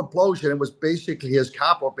that whole implosion, it was basically his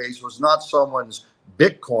capital base was not someone's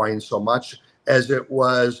Bitcoin so much as it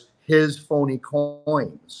was his phony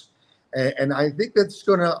coins. And I think that's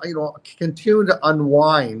going to, continue to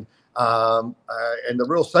unwind. And the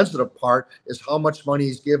real sensitive part is how much money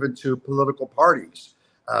he's given to political parties.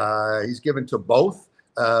 He's given to both,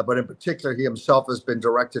 but in particular, he himself has been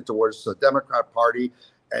directed towards the Democrat Party,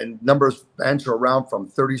 and numbers banter around from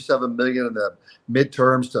 37 million in the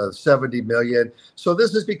midterms to 70 million. So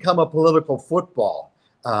this has become a political football.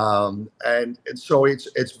 And so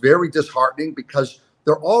it's very disheartening because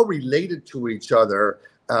they're all related to each other,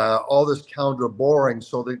 all this counter borrowing.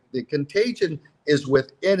 So the contagion is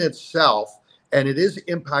within itself, and it is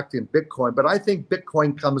impacting Bitcoin. But I think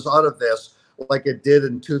Bitcoin comes out of this like it did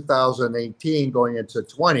in 2018 going into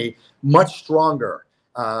 20, much stronger,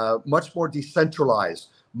 much more decentralized.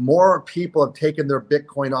 More people have taken their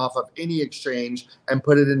Bitcoin off of any exchange and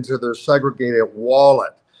put it into their segregated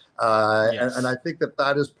wallet. Yes. And I think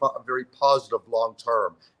that is very positive long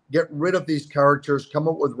term. Get rid of these characters, come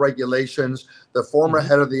up with regulations. The former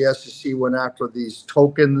head of the SEC went after these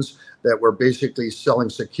tokens that were basically selling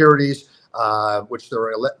securities, which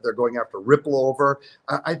they're going after Ripple over.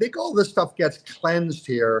 I think all this stuff gets cleansed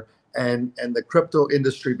here, and the crypto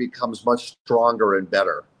industry becomes much stronger and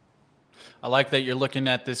better. I like that you're looking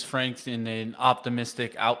at this, Frank, in an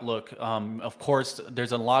optimistic outlook. Of course,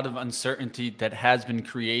 there's a lot of uncertainty that has been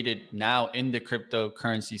created now in the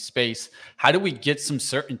cryptocurrency space. How do we get some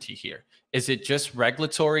certainty here? Is it just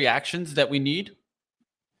regulatory actions that we need?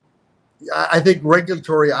 I think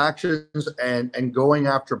regulatory actions and going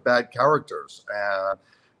after bad characters,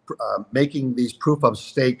 making these proof of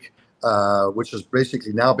stake, which has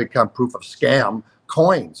basically now become proof of scam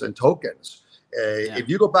coins and tokens. If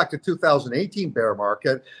you go back to 2018 bear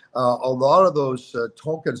market, a lot of those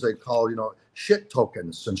tokens they call, shit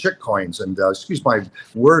tokens and shit coins, and excuse my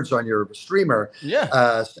words on your streamer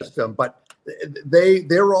system, but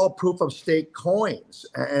they're all proof of stake coins,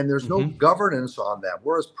 and there's no governance on them.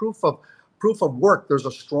 Whereas proof of work, there's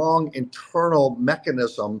a strong internal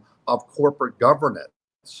mechanism of corporate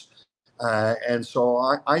governance, and so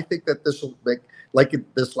I think that this will make, like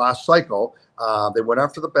this last cycle. They went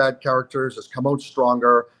after the bad characters. It's come out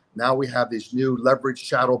stronger. Now we have these new leveraged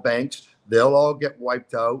shadow banks. They'll all get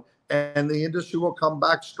wiped out, and the industry will come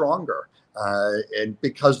back stronger. And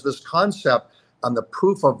because this concept on the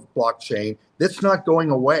proof of blockchain, it's not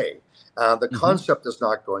going away. The concept is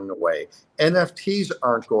not going away. NFTs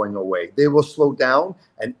aren't going away. They will slow down,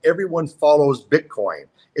 and everyone follows Bitcoin.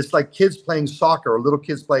 It's like kids playing soccer or little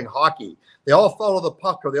kids playing hockey. They all follow the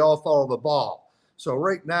puck or they all follow the ball. So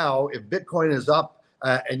right now, if Bitcoin is up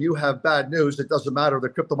and you have bad news, it doesn't matter. The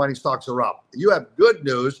crypto mining stocks are up. You have good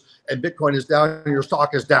news and Bitcoin is down and your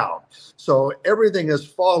stock is down. So everything is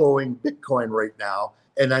following Bitcoin right now.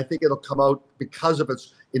 And I think it'll come out because of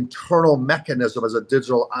its internal mechanism as a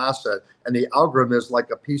digital asset. And the algorithm is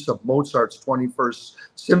like a piece of Mozart's 21st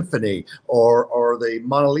Symphony or the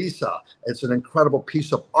Mona Lisa. It's an incredible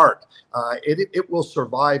piece of art. It will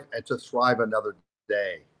survive and to thrive another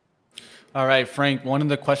day. All right, Frank, one of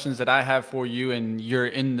the questions that I have for you, and you're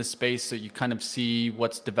in the space so you kind of see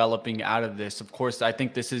what's developing out of this. Of course, I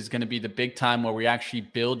think this is going to be the big time where we actually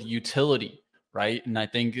build utility, right? And I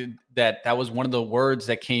think that was one of the words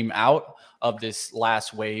that came out of this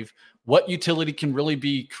last wave. What utility can really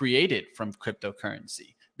be created from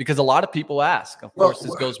cryptocurrency? Because a lot of people ask. Of course,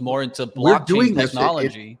 this goes more into blockchain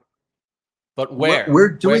technology. But where? We're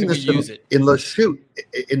doing where this do we use it? in Lachute,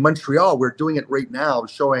 in Montreal. We're doing it right now,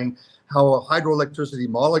 showing how a hydroelectricity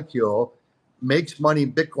molecule makes money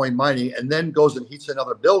in Bitcoin mining and then goes and heats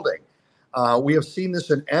another building. We have seen this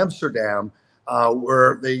in Amsterdam,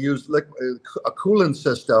 where they use a coolant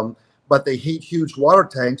system, but they heat huge water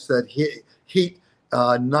tanks that heat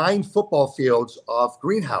 9 football fields of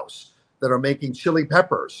greenhouse that are making chili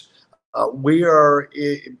peppers. We are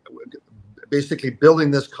basically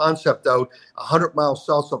building this concept out 100 miles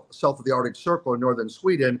south of the Arctic Circle in northern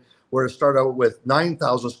Sweden, where it started out with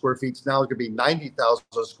 9,000 square feet. Now it's going to be 90,000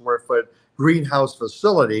 square foot greenhouse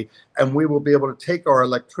facility, and we will be able to take our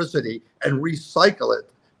electricity and recycle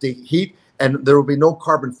it to heat, and there will be no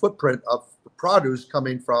carbon footprint of produce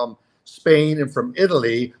coming from Spain and from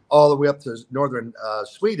Italy all the way up to northern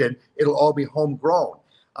Sweden. It'll all be homegrown.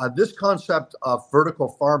 This concept of vertical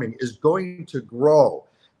farming is going to grow.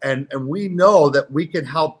 And we know that we can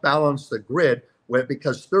help balance the grid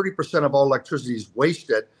because 30% of all electricity is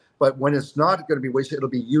wasted. But when it's not going to be wasted, it'll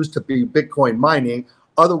be used to be Bitcoin mining.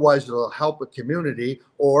 Otherwise, it'll help a community,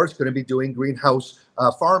 or it's going to be doing greenhouse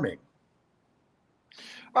farming.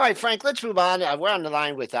 All right, Frank, let's move on. We're on the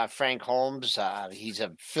line with Frank Holmes. He's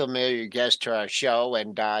a familiar guest to our show,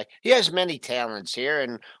 and he has many talents here.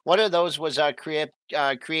 And one of those was creating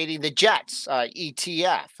the JETS,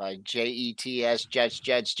 ETF,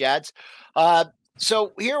 JETS, Jets.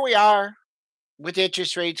 So here we are with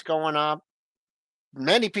interest rates going up.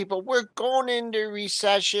 Many people, we're going into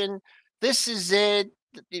recession. This is it.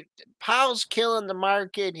 Powell's killing the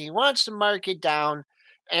market. He wants the market down.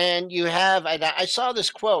 And you have, and I saw this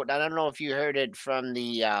quote. I don't know if you heard it from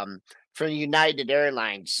the United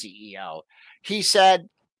Airlines CEO. He said,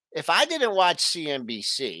 "If I didn't watch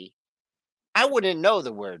CNBC, I wouldn't know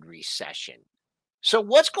the word recession." So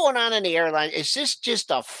what's going on in the airline? Is this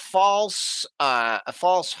just a false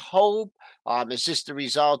hope? Is this the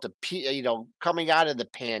result of coming out of the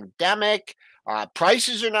pandemic?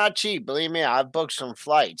 Prices are not cheap. Believe me, I've booked some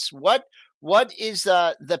flights. What is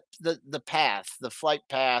the path, the flight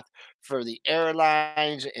path for the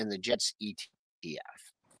airlines and the JETS ETF?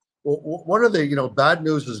 Well, one of the bad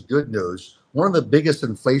news is good news. One of the biggest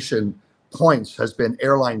inflation points has been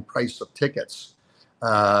airline price of tickets,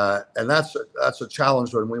 and that's a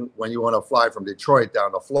challenge when you want to fly from Detroit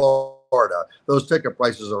down to Florida. Those ticket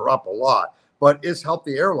prices are up a lot, but it's helped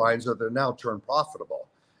the airlines that they're now turned profitable.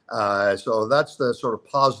 So that's the sort of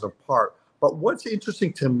positive part. But what's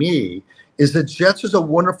interesting to me is that JETS is a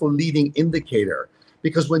wonderful leading indicator,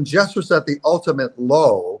 because when JETS was at the ultimate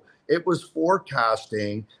low, it was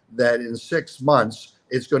forecasting that in 6 months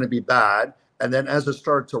it's going to be bad. And then as it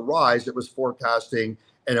started to rise, it was forecasting,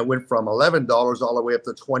 and it went from $11 all the way up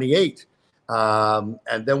to 28.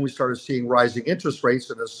 And then we started seeing rising interest rates,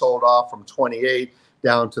 and it sold off from 28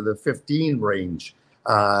 down to the 15 range.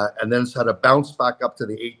 And then it's had a bounce back up to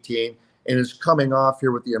the 18. And it's coming off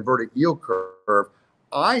here with the inverted yield curve.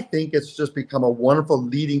 I think it's just become a wonderful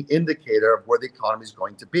leading indicator of where the economy is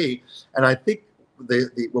going to be. And I think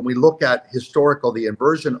when we look at the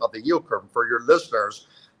inversion of the yield curve, for your listeners,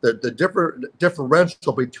 the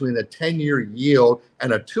differential between a 10-year yield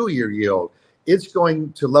and a 2-year yield, it's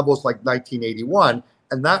going to levels like 1981.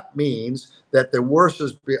 And that means that the worst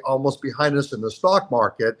is almost behind us in the stock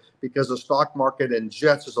market, because the stock market and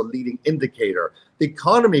JETS is a leading indicator. The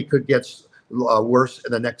economy could get worse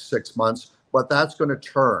in the next 6 months, but that's going to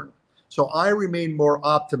turn. So I remain more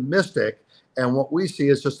optimistic. And what we see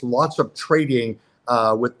is just lots of trading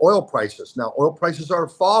with oil prices. Now, oil prices are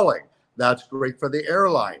falling. That's great for the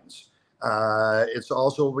airlines. It's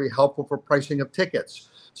also will be helpful for pricing of tickets.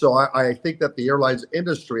 So I think that the airlines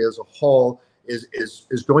industry as a whole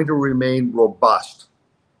is going to remain robust.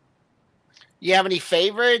 You have any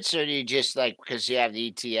favorites, or do you just because you have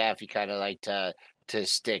the ETF, you kind of like to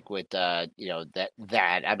stick with that?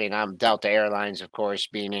 I mean, I'm Delta Airlines, of course,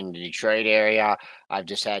 being in the Detroit area. I've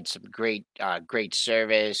just had some great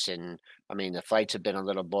service, and I mean the flights have been a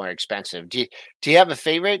little more expensive. Do you have a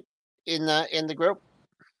favorite in the group?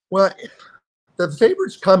 Well, the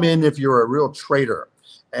favorites come in if you're a real trader,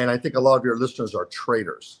 and I think a lot of your listeners are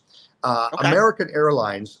traders. Okay. American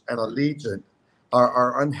Airlines and Allegiant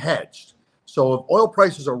are unhedged. So if oil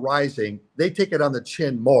prices are rising, they take it on the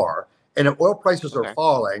chin more. And if oil prices are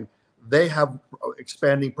falling, they have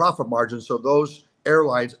expanding profit margins. So those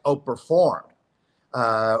airlines outperform.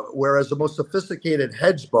 Whereas the most sophisticated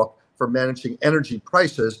hedge book for managing energy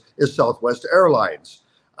prices is Southwest Airlines.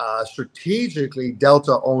 Strategically,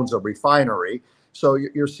 Delta owns a refinery. So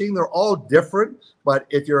you're seeing they're all different. But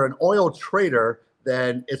if you're an oil trader,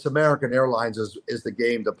 then it's American Airlines is the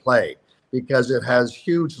game to play, because it has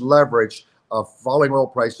huge leverage of falling oil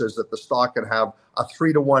prices that the stock can have a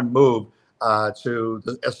 3-to-1 move to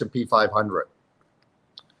the S&P 500.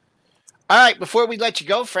 All right, before we let you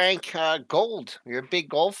go, Frank, gold. You're a big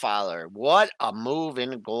gold follower. What a move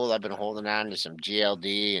in gold. I've been holding on to some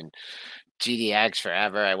GLD and GDX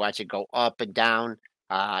forever. I watch it go up and down.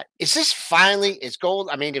 Is this finally, is gold?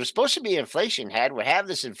 I mean, it was supposed to be inflation head. We have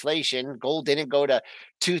this inflation. Gold didn't go to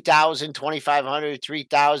 2,000, 2,500,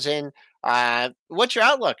 3,000. What's your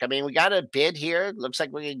outlook? I mean, we got a bid here. Looks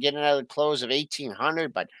like we're going to get another close of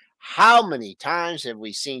 1,800, but how many times have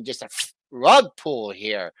we seen just a rug pull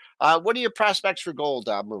here? What are your prospects for gold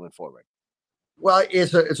moving forward? Well,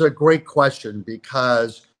 it's a great question,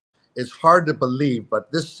 because it's hard to believe,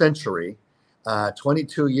 but this century,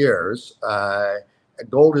 22 years,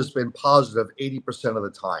 gold has been positive 80% of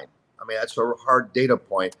the time. I mean, that's a hard data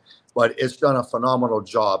point, but it's done a phenomenal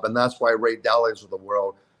job. And that's why Ray Dallings of the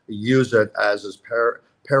world use it as his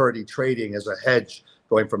parity trading as a hedge,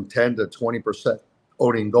 going from 10 to 20%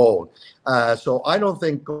 owning gold. So I don't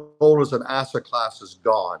think gold as an asset class is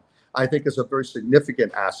gone. I think it's a very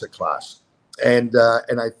significant asset class. And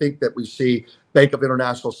I think that we see Bank of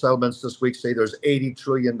International Settlements this week say there's $80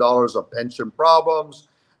 trillion of pension problems.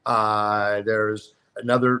 There's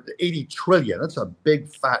another 80 trillion. That's a big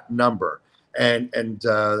fat number. And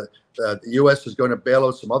the U.S. is going to bail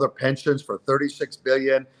out some other pensions for 36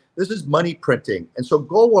 billion. This is money printing. And so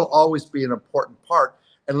gold will always be an important part.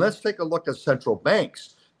 And let's take a look at central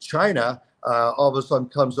banks. China all of a sudden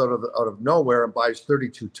comes out of nowhere and buys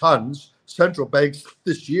 32 tons. Central banks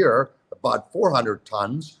this year bought 400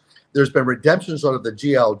 tons. There's been redemptions out of the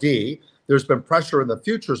GLD. There's been pressure in the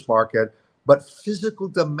futures market, but physical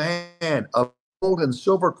demand of gold and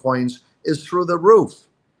silver coins is through the roof.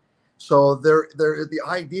 So the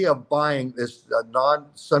idea of buying this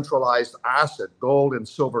non-centralized asset, gold and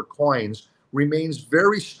silver coins, remains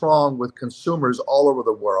very strong with consumers all over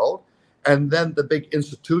the world. And then the big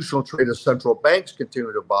institutional trade as central banks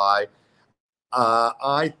continue to buy.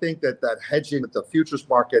 I think that hedging with the futures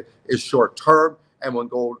market is short term, and when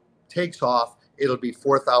gold takes off, it'll be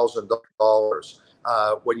 $4,000.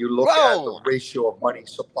 When you look at the ratio of money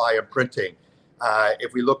supply and printing,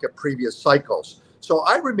 if we look at previous cycles. So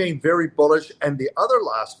I remain very bullish. And the other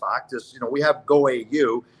last fact is, we have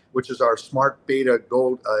GoAU, which is our smart beta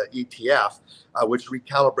gold ETF, which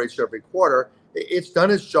recalibrates every quarter. It's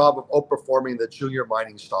done its job of outperforming the junior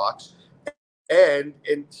mining stocks. And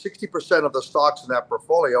 60% of the stocks in that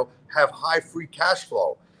portfolio have high free cash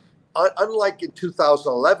flow. Unlike in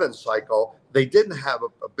 2011 cycle, they didn't have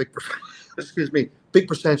a big, big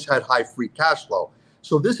percentage had high free cash flow.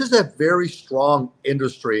 So this is a very strong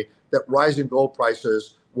industry that rising gold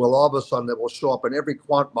prices will all of a sudden, that will show up in every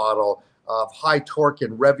quant model of high torque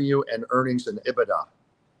in revenue and earnings and EBITDA.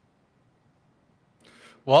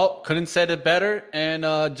 Well, couldn't said it better. And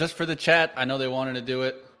just for the chat, I know they wanted to do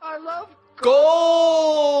it. I love gold.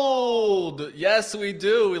 Yes, we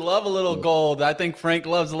do. We love a little gold. I think Frank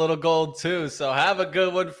loves a little gold too. So have a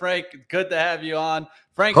good one, Frank. Good to have you on.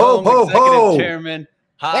 Frank Holm, Executive Chairman.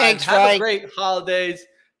 Hi. Thanks, have Frank. a great holidays.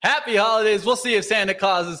 Happy holidays. We'll see if Santa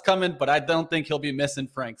Claus is coming, but I don't think he'll be missing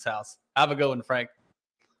Frank's house. Have a good one, Frank.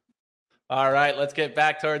 All right, let's get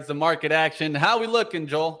back towards the market action. How we looking,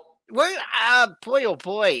 Joel? Well, boy, oh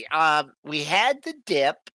boy. We had the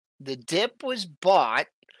dip. The dip was bought,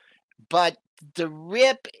 but the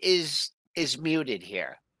rip is muted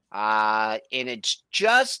here. And it's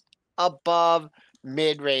just above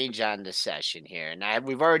mid-range on the session here. Now,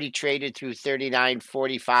 we've already traded through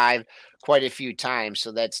 39.45 quite a few times,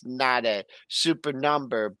 so that's not a super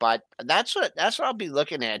number, but that's what I'll be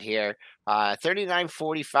looking at here.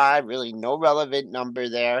 39.45, really no relevant number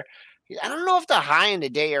there. I don't know if the high in the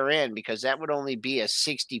day are in, because that would only be a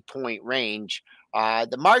 60-point range.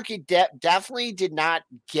 The market definitely did not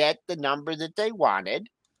get the number that they wanted.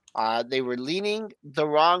 They were leaning the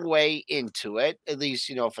wrong way into it, at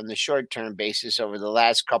least, from the short-term basis over the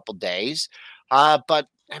last couple days. But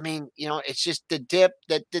I mean, it's just the dip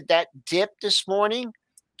that dip this morning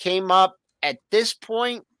came up at this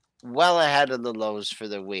point well ahead of the lows for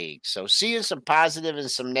the week. So seeing some positive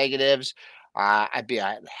and some negatives. I'd be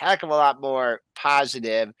a heck of a lot more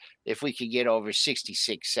positive if we could get over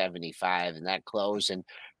 66.75 and that close, and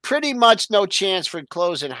pretty much no chance for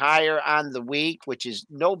closing higher on the week, which is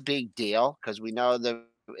no big deal because we know that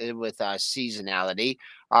with seasonality.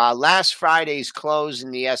 Last Friday's close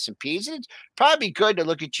in the S&Ps, it's probably good to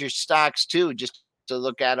look at your stocks too, just to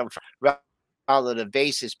look at them from relative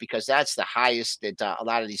basis, because that's the highest that a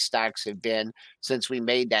lot of these stocks have been since we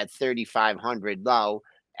made that 3,500 low.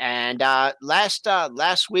 And last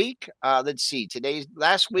week, let's see,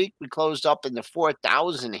 last week we closed up in the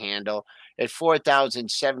 4,000 handle at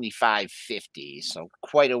 4,075.50. So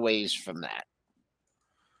quite a ways from that.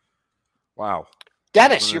 Wow.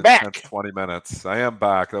 Dennis, you're back. 20 minutes. I am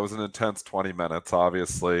back. That was an intense 20 minutes.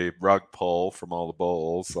 Obviously, rug pull from all the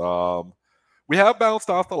bulls. We have bounced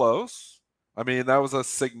off the lows. I mean, that was a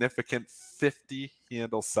significant 50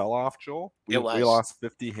 handle sell off, Joel. We lost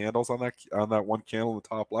 50 handles on that one candle in the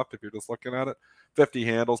top left. If you're just looking at it, 50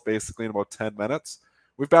 handles basically in about 10 minutes.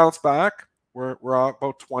 We've bounced back. We're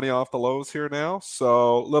about 20 off the lows here now,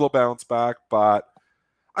 so little bounce back, but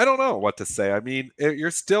I don't know what to say. I mean,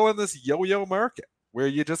 you're still in this yo-yo market where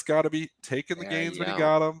you just got to be taking the gains when you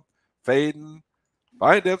got them, fading,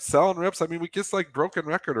 buying dips, selling rips. I mean, we just like broken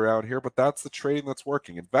record around here, but that's the trading that's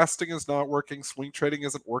working. Investing is not working. Swing trading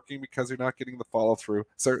isn't working because you're not getting the follow through.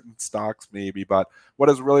 Certain stocks maybe, but what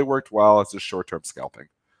has really worked well is just short-term scalping,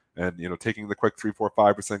 and taking the quick 3, 4,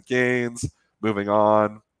 5% gains, moving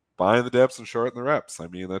on, buying the dips and shorting the reps. I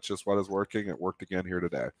mean, that's just what is working. It worked again here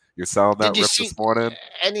today. You're selling that rip this morning,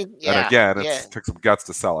 and again, it took some guts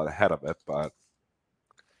to sell it ahead of it, but.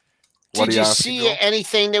 Did you see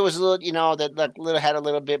anything that was a little, that had a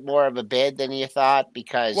little bit more of a bid than you thought?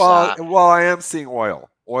 Because I am seeing oil.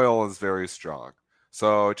 Oil is very strong,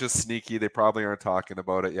 so just sneaky. They probably aren't talking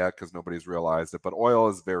about it yet because nobody's realized it. But oil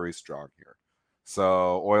is very strong here.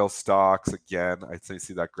 So oil stocks again. I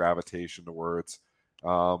see that gravitation towards, the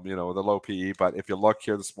low PE. But if you look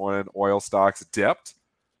here this morning, oil stocks dipped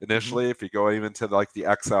initially. If you go even to like the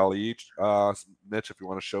XLE, Mitch, if you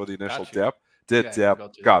want to show the initial dip. Dip,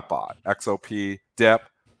 got bought. XOP, dip,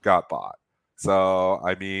 got bought. So,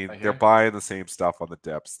 I mean, they're buying the same stuff on the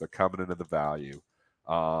dips. They're coming into the value.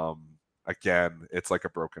 Again, it's like a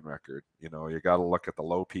broken record. You got to look at the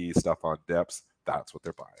low PE stuff on dips. That's what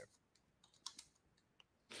they're buying.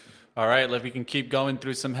 All right, we can keep going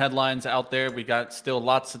through some headlines out there. We got still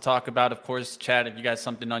lots to talk about. Of course, Chad, if you got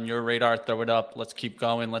something on your radar, throw it up. Let's keep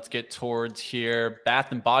going. Let's get towards here.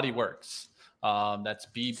 Bath and Body Works. That's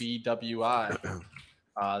BBWI.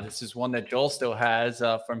 This is one that Joel still has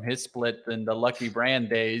from his split in the Lucky Brand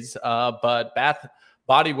days. But Bath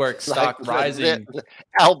Body Works stock rising.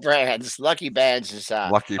 L Brands, Lucky Brands is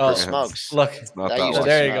Lucky Brands. Smokes.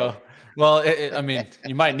 There you go. Well, I mean,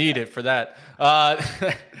 you might need it for that.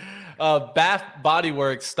 Bath Body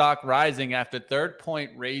Works stock rising after Third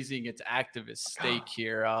Point raising its activist stake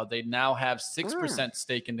here. They now have 6%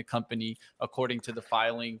 stake in the company, according to the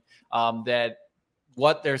filing. That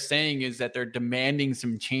what they're saying is that they're demanding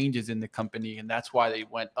some changes in the company, and that's why they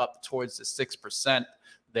went up towards the 6%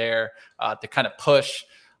 there to kind of push.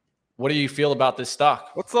 What do you feel about this stock?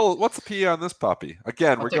 What's the PE on this puppy?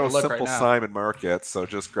 Again, we're going simple Simon market, so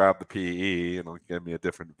just grab the PE and it'll give me a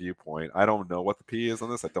different viewpoint. I don't know what the PE is on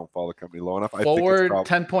this. I don't follow the company low enough. Forward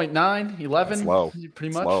 10.9, 11. It's low.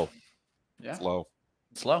 Pretty much. Low. Yeah. It's low.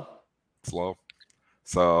 It's low. It's low.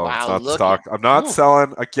 So it's not the stock. I'm not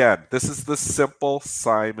selling. Again, this is the simple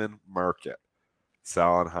Simon market.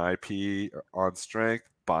 Selling high PE on strength,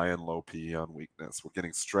 buying low PE on weakness. We're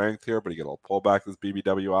getting strength here, but you get a little pullback this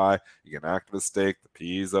BBWI. You get an activist stake. The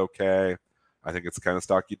PE is okay. I think it's the kind of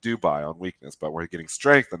stock you do buy on weakness, but we're getting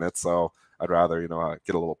strength in it. So I'd rather,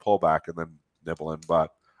 get a little pullback and then nibble in,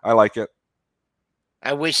 but I like it.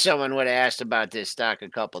 I wish someone would have asked about this stock a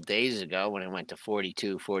couple days ago when it went to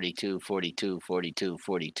 42, 42, 42, 42,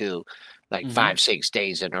 42, like 5-6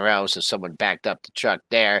 days in a row. So someone backed up the truck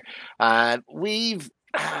there. We've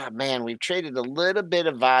traded a little bit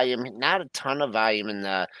of volume, not a ton of volume in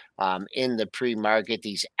the pre-market.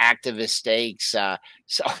 These activist stakes. All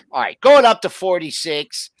right, going up to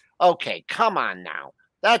 46. Okay, come on now.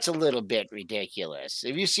 That's a little bit ridiculous.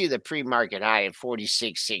 If you see the pre-market high at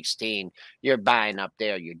 46.16, you're buying up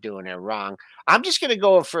there. You're doing it wrong. I'm just going to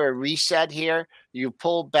go for a reset here. You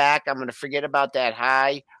pull back. I'm going to forget about that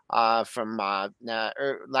high from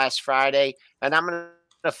last Friday, and I'm going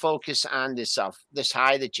to focus on this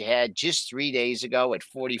high that you had just 3 days ago at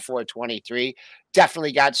 44.23.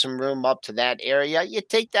 Definitely got some room up to that area. You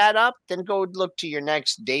take that up, then go look to your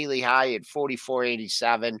next daily high at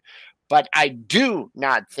 44.87. But I do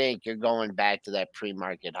not think you're going back to that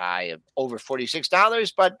pre-market high of over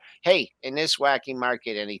 $46. But hey, in this wacky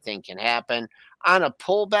market, anything can happen. On a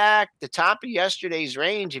pullback, the top of yesterday's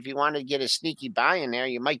range, if you want to get a sneaky buy in there,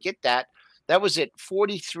 you might get that. That was at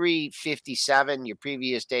 43.57. Your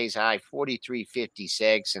previous day's high,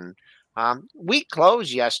 43.56. And weak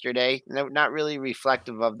close yesterday, not really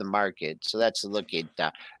reflective of the market. So that's a look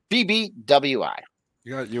at BBWI.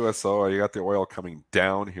 You got USO, you got the oil coming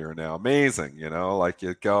down here now. Amazing, like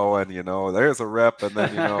you go and, there's a rep, and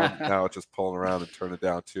then, now it's just pulling around and turning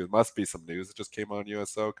down too. There must be some news that just came on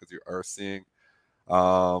USO because you are seeing,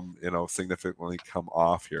 significantly come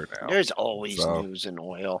off here now. There's always news in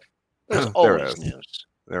oil. There's there always is news.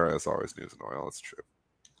 There is always news in oil. It's true.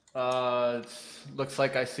 Looks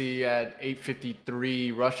like I see at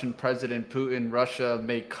 8:53, Russian President Putin, Russia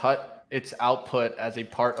may cut its output as a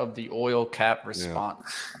part of the oil cap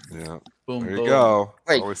response. Yeah. Boom, there you boom. go.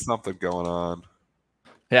 Always something going on.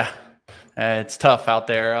 Yeah. It's tough out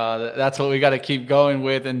there. That's what we got to keep going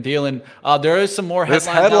with and dealing. There is some more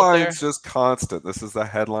headlines out there. Just constant. This is a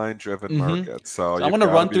headline-driven market. So I'm going to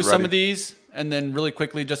run through some of these, and then really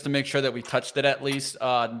quickly, just to make sure that we touched it at least.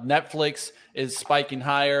 Netflix is spiking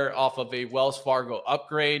higher off of a Wells Fargo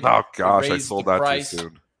upgrade. Oh gosh, I sold that too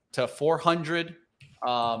soon. To 400.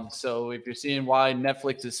 So if you're seeing why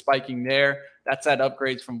Netflix is spiking there, that's at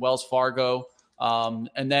upgrades from Wells Fargo.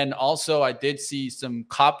 And then also I did see some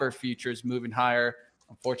copper futures moving higher.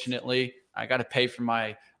 Unfortunately, I got to pay for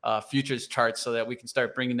my futures charts so that we can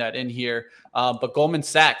start bringing that in here. But Goldman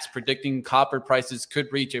Sachs predicting copper prices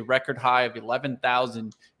could reach a record high of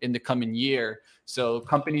 11,000 in the coming year. So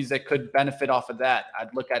companies that could benefit off of that,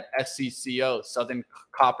 I'd look at SCCO, Southern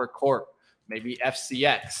Copper Corp, maybe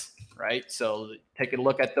FCX, right? So take a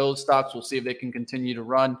look at those stocks. We'll see if they can continue to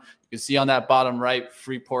run. You can see on that bottom right,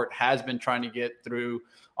 Freeport has been trying to get through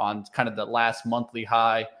on kind of the last monthly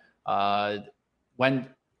high. When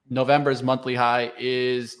November's monthly high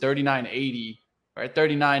is 39.80, right?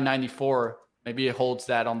 39.94. Maybe it holds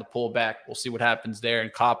that on the pullback. We'll see what happens there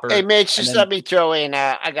in copper. Hey, Mitch, just let me throw in.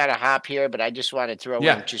 I got to hop here, but I just want to throw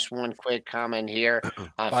in just one quick comment here.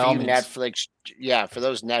 For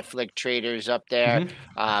those Netflix traders up there,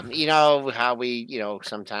 you know how we,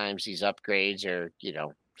 sometimes these upgrades are,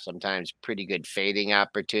 sometimes pretty good fading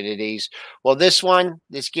opportunities. Well, this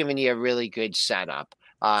giving you a really good setup.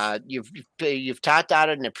 You've topped out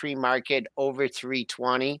in the pre-market over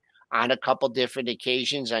 320 on a couple different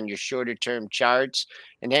occasions on your shorter term charts.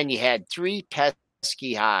 And then you had three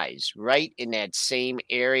pesky highs right in that same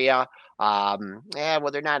area. Well,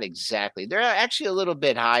 they're not exactly. They're actually a little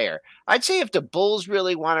bit higher. I'd say if the Bulls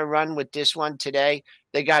really want to run with this one today,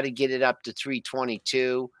 they got to get it up to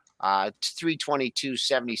 322.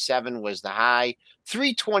 322.77 was the high.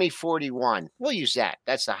 320.41. We'll use that.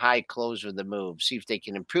 That's the high close of the move. See if they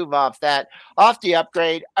can improve off that, off the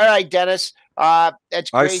upgrade. All right, Dennis.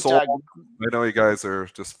 That's great. I know you guys are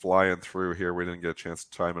just flying through here. We didn't get a chance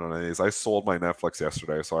to chime in on any of these. I sold my Netflix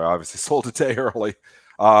yesterday, so I obviously sold a day early.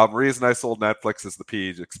 Reason I sold Netflix is the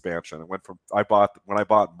PE expansion. It went from when I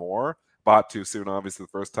bought more. Bought too soon, obviously,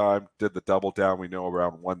 the first time. Did the double down, we know,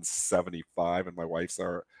 around 175 in my wife's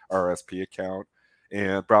RSP account,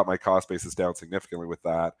 and brought my cost basis down significantly with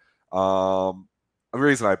that. The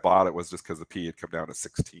reason I bought it was just because the P had come down to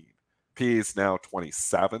 16. P is now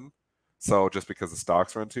 27, so just because the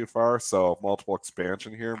stocks run too far. So multiple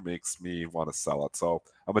expansion here makes me want to sell it. So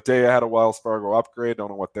I'm a day ahead of Wells Fargo upgrade. Don't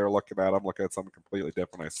know what they're looking at. I'm looking at something completely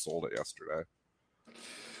different. I sold it yesterday.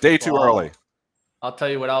 Day too early. I'll tell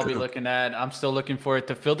you what I'll be looking at. I'm still looking for it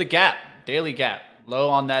to fill the gap, daily gap.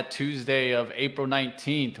 Low on that Tuesday of April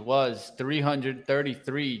 19th was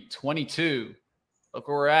 333.22. Look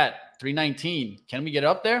where we're at, 319. Can we get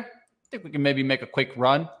up there? I think we can maybe make a quick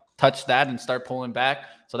run, touch that, and start pulling back.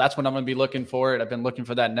 So that's when I'm going to be looking for it. I've been looking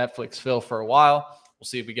for that Netflix fill for a while. We'll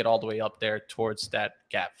see if we get all the way up there towards that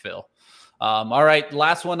gap fill. All right,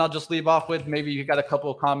 last one I'll just leave off with. Maybe you got a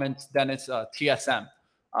couple of comments, Dennis. TSM.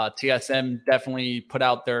 TSM definitely put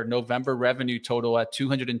out their November revenue total at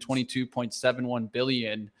 $222.71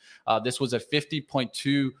 billion. This was a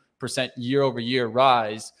 50.2% year-over-year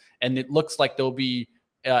rise, and it looks like they'll be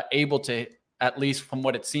able to, at least from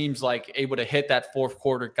what it seems like, able to hit that fourth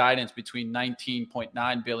quarter guidance between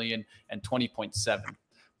 19.9 billion and 20.7.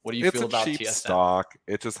 What do you feel about TSM? It's a cheap stock.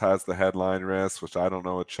 It just has the headline risk, which I don't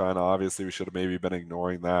know with China. Obviously, we should have maybe been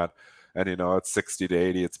ignoring that. And, it's 60 to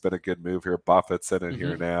 80. It's been a good move here. Buffett's in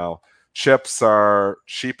here now. Chips are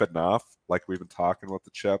cheap enough, like we've been talking about the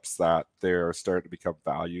chips, that they're starting to become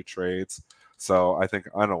value trades. So I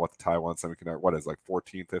don't know what the Taiwan Semiconductor, what is like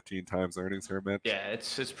 14, 15 times earnings here, Mitch? Yeah,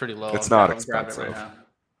 it's pretty low. It's not expensive.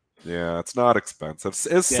 Yeah, it's not expensive.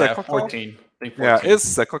 It's cyclical. 14. I think 14. Yeah, it's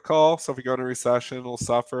cyclical. So if we go into recession, it'll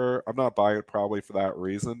suffer. I'm not buying it probably for that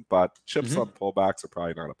reason, but chips on pullbacks are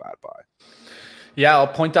probably not a bad buy. Yeah, I'll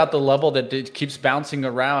point out the level that it keeps bouncing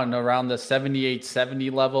around the 78, 70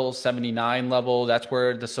 level, 79 level. That's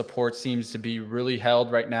where the support seems to be really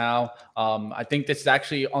held right now. I think this is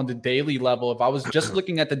actually on the daily level. If I was just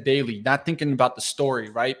looking at the daily, not thinking about the story,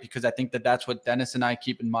 right? Because I think that that's what Dennis and I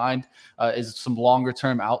keep in mind is some longer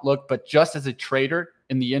term outlook. But just as a trader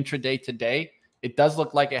in the intraday today, it does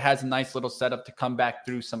look like it has a nice little setup to come back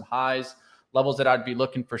through some highs. Levels that I'd be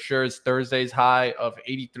looking for sure is Thursday's high of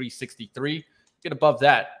 83.63. Get above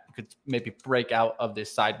that, you could maybe break out of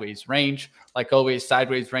this sideways range. Like always,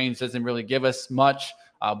 sideways range doesn't really give us much.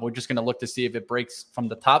 We're just going to look to see if it breaks from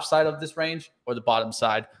the top side of this range or the bottom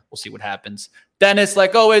side. We'll see what happens. Dennis,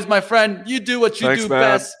 like always, my friend, you do what you do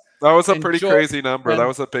best. That was a pretty crazy number. That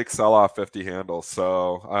was a big sell-off 50 handle.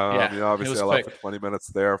 So, obviously I left for 20 minutes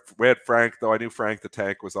there. We had Frank, though. I knew Frank the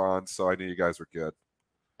Tank was on, so I knew you guys were good.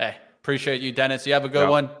 Hey, appreciate you, Dennis. You have a good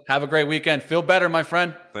one. Have a great weekend. Feel better, my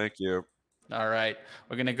friend. Thank you. All right.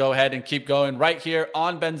 We're going to go ahead and keep going right here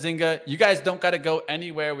on Benzinga. You guys don't got to go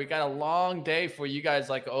anywhere. We got a long day for you guys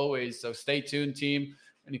like always. So stay tuned, team.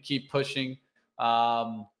 We're going to keep pushing.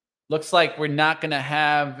 Looks like we're not going to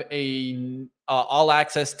have a all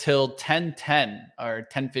access till 10:10 or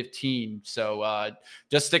 10:15. So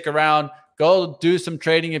just stick around. Go do some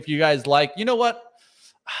trading if you guys like. You know what?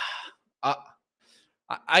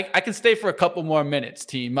 I can stay for a couple more minutes,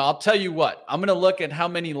 team. I'll tell you what. I'm going to look at how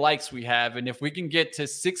many likes we have, and if we can get to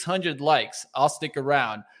 600 likes, I'll stick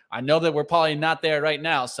around. I know that we're probably not there right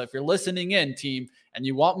now, so if you're listening in, team, and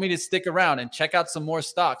you want me to stick around and check out some more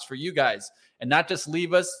stocks for you guys and not just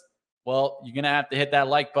leave us, well, you're going to have to hit that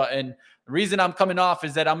like button. The reason I'm coming off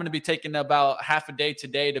is that I'm going to be taking about half a day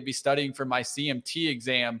today to be studying for my CMT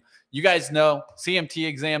exam. You guys know, CMT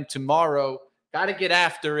exam tomorrow. Got to get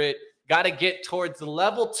after it. Got to get towards the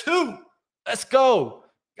level 2. Let's go.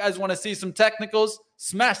 You guys want to see some technicals?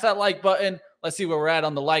 Smash that like button. Let's see where we're at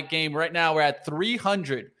on the like game. Right now, we're at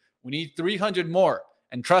 300. We need 300 more.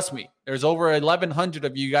 And trust me, there's over 1,100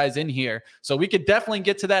 of you guys in here. So we could definitely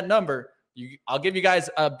get to that number. I'll give you guys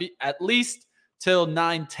at least till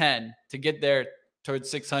 9:10 to get there towards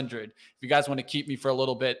 600. If you guys want to keep me for a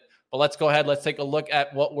little bit. But let's go ahead. Let's take a look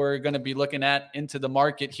at what we're going to be looking at into the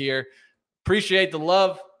market here. Appreciate the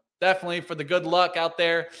love. Definitely for the good luck out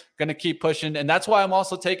there. Going to keep pushing. And that's why I'm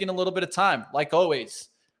also taking a little bit of time. Like always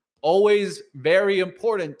very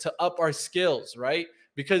important to up our skills, right?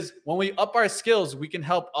 Because when we up our skills, we can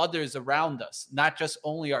help others around us, not just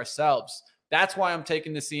only ourselves. That's why I'm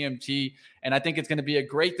taking the CMT. And I think it's going to be a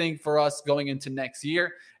great thing for us going into next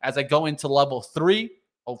year as I go into level 3,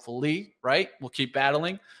 hopefully, right? We'll keep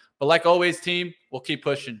battling. But like always, team, we'll keep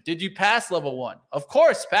pushing. Did you pass level 1? Of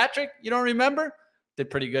course, Patrick. You don't remember? Did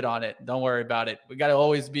pretty good on it. Don't worry about it. We got to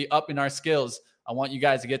always be up in our skills. I want you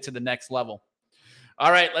guys to get to the next level.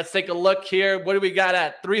 All right, let's take a look here. What do we got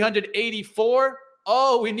at 384?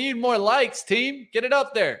 Oh, we need more likes, team. Get it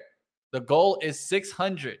up there. The goal is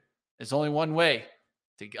 600. There's only one way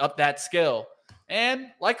to up that skill. And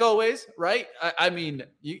like always, right? I mean,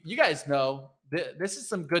 you guys know this is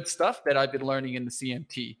some good stuff that I've been learning in the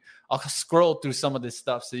CMT. I'll scroll through some of this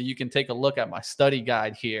stuff so you can take a look at my study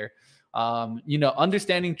guide here.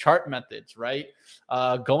 Understanding chart methods, right?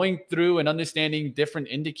 Going through and understanding different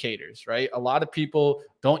indicators, right? A lot of people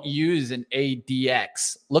don't use an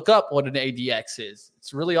ADX. Look up what an ADX is.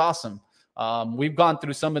 It's really awesome. We've gone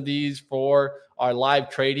through some of these for our live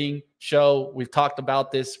trading show. We've talked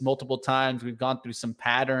about this multiple times. We've gone through some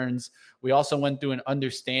patterns. We also went through an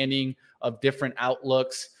understanding of different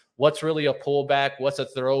outlooks. What's really a pullback? What's a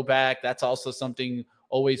throwback? That's also something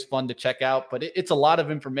always fun to check out, but it's a lot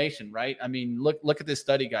of information, right? I mean, look at this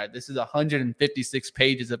study guide. This is 156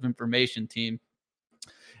 pages of information, team.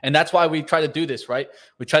 And that's why we try to do this, right?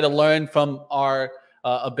 We try to learn from our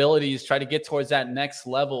abilities, try to get towards that next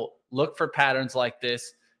level, look for patterns like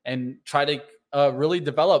this, and try to really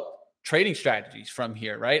develop trading strategies from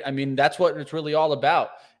here, right? I mean, that's what it's really all about.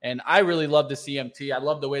 And I really love the CMT. I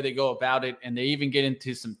love the way they go about it. And they even get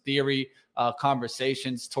into some theory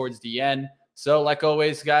conversations towards the end. So like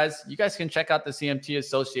always, guys, you guys can check out the CMT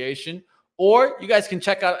Association, or you guys can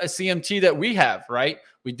check out a CMT that we have, right?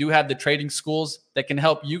 We do have the trading schools that can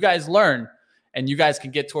help you guys learn, and you guys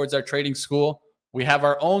can get towards our trading school. We have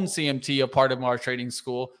our own CMT, a part of our trading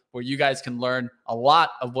school, where you guys can learn a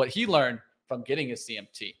lot of what he learned from getting a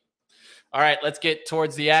CMT. All right, let's get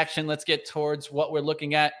towards the action. Let's get towards what we're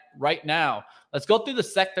looking at right now. Let's go through the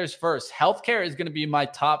sectors first. Healthcare is going to be my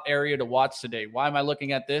top area to watch today. Why am I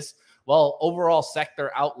looking at this? Well, overall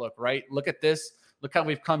sector outlook, right? Look at this. Look how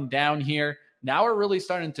we've come down here. Now we're really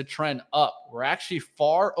starting to trend up. We're actually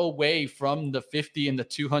far away from the 50 and the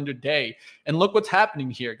 200-day. And look what's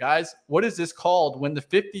happening here, guys. What is this called when the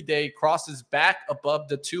 50-day crosses back above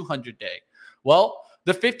the 200-day? Well,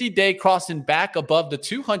 the 50-day crossing back above the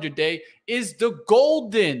 200-day is the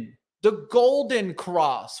golden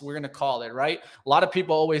cross, we're going to call it, right? A lot of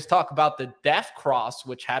people always talk about the death cross,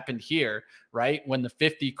 which happened here, right? When the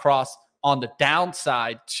 50 crossed on the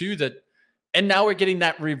downside and now we're getting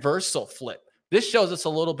that reversal flip. This shows us a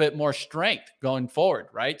little bit more strength going forward,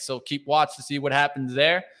 right? So keep watch to see what happens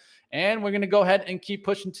there. And we're going to go ahead and keep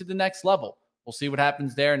pushing to the next level. We'll see what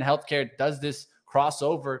happens there in healthcare. Does this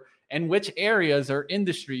crossover? And which areas or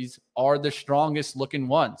industries are the strongest looking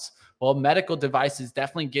ones? Well, medical devices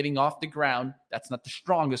definitely getting off the ground. That's not the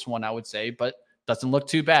strongest one, I would say, but doesn't look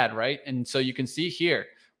too bad, right? And so you can see here,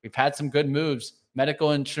 we've had some good moves.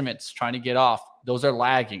 Medical instruments trying to get off. Those are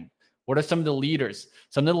lagging. What are some of the leaders?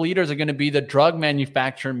 Some of the leaders are going to be the drug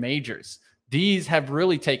manufacturer majors. These have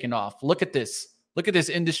really taken off. Look at this. Look at this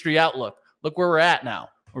industry outlook. Look where we're at now.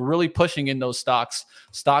 We're really pushing in those stocks.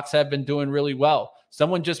 Stocks have been doing really well.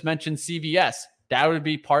 Someone just mentioned CVS. That would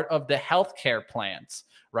be part of the healthcare plans,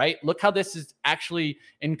 right? Look how this is actually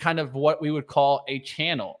in kind of what we would call a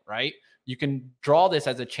channel, right? You can draw this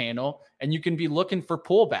as a channel and you can be looking for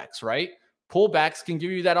pullbacks, right? Pullbacks can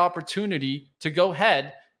give you that opportunity to go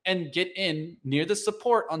ahead and get in near the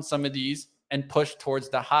support on some of these and push towards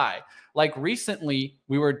the high. Like recently,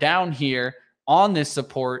 we were down here on this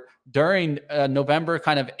support during November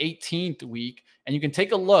kind of 18th week. And you can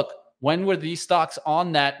take a look. When were these stocks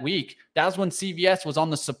on that week? That was when CVS was on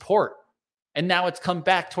the support. And now it's come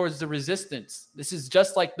back towards the resistance. This is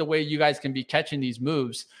just like the way you guys can be catching these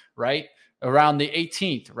moves, right? Around the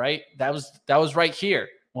 18th, right? That was right here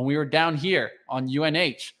when we were down here on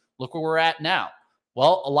UNH. Look where we're at now.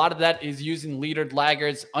 Well, a lot of that is using leadered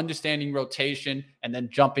laggards, understanding rotation, and then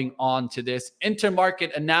jumping on to this.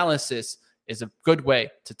 Intermarket analysis is a good way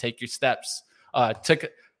to take your steps,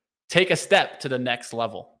 take a step to the next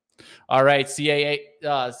level. All right, CAA,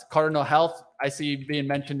 Cardinal Health, I see being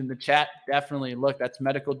mentioned in the chat. Definitely, look, that's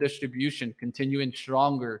medical distribution, continuing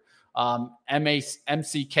stronger.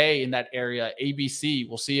 MCK in that area, ABC,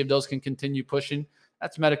 we'll see if those can continue pushing.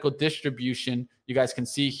 That's medical distribution. You guys can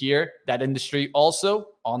see here that industry also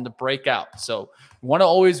on the breakout. So you want to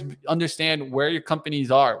always understand where your companies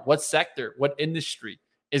are, what sector, what industry.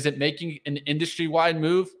 Is it making an industry-wide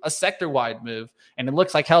move, a sector-wide move? And it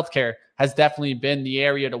looks like healthcare has definitely been the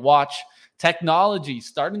area to watch. Technology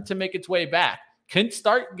starting to make its way back. Can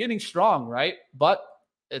start getting strong, right? But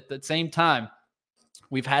at the same time,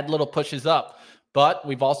 we've had little pushes up. But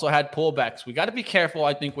we've also had pullbacks. We got to be careful,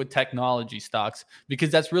 I think, with technology stocks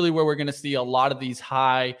because that's really where we're going to see a lot of these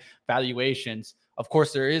high valuations. Of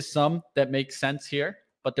course, there is some that make sense here,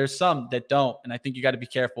 but there's some that don't. And I think you got to be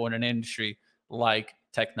careful in an industry like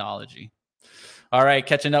technology. All right,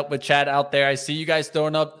 catching up with chat out there. I see you guys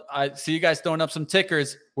throwing up some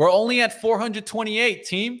tickers. We're only at 428,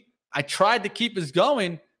 team. I tried to keep us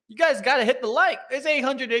going. You guys got to hit the like. There's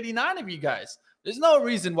 889 of you guys. There's no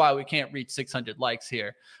reason why we can't reach 600 likes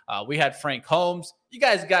here. We had Frank Holmes. You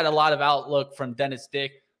guys got a lot of outlook from Dennis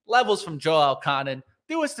Dick, levels from Joel Alconnen.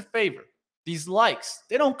 Do us a favor. These likes,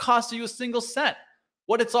 they don't cost you a single cent.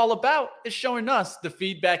 What it's all about is showing us the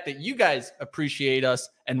feedback that you guys appreciate us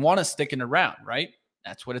and want us sticking around, right?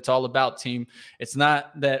 That's what it's all about, team. It's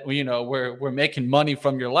not that we're making money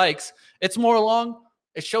from your likes. It's more along,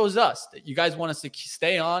 it shows us that you guys want us to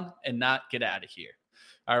stay on and not get out of here.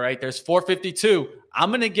 All right, there's 452. I'm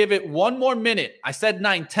going to give it one more minute. I said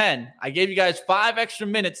 9:10. I gave you guys 5 extra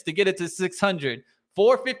minutes to get it to 600.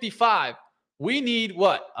 455. We need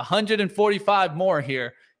what? 145 more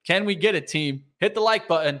here. Can we get it, team? Hit the like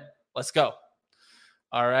button. Let's go.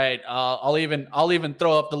 All right, I'll even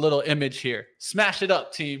throw up the little image here. Smash it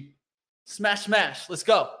up, team. Smash, smash. Let's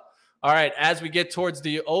go. All right, as we get towards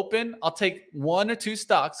the open, I'll take 1 or 2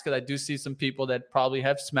 stocks because I do see some people that probably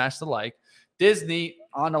have smashed the like. Disney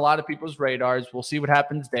on a lot of people's radars. We'll see what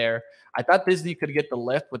happens there. I thought Disney could get the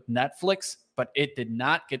lift with Netflix, but it did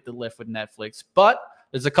not get the lift with Netflix. But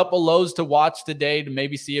there's a couple lows to watch today to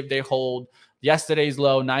maybe see if they hold. Yesterday's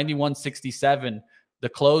low, 91.67. The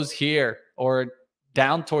close here or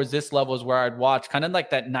down towards this level is where I'd watch, kind of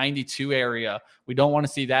like that 92 area. We don't want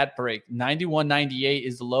to see that break. 91.98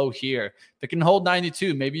 is the low here. If it can hold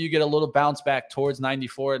 92, maybe you get a little bounce back towards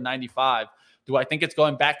 94 and 95. Do I think it's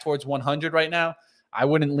going back towards 100 right now? I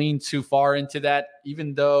wouldn't lean too far into that,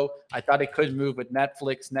 even though I thought it could move with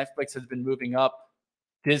Netflix. Netflix has been moving up.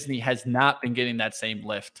 Disney has not been getting that same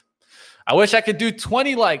lift. I wish I could do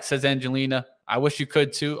 20 likes, says Angelina. I wish you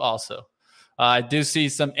could too also. I do see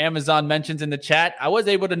some Amazon mentions in the chat. I was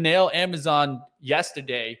able to nail Amazon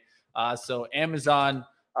yesterday. So Amazon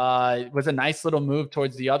was a nice little move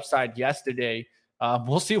towards the upside yesterday.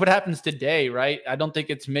 We'll see what happens today, right? I don't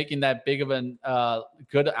think it's making that big of a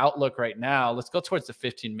good outlook right now. Let's go towards the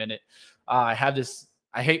 15-minute. I have this.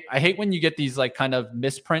 I hate when you get these like kind of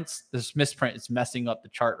misprints. This misprint is messing up the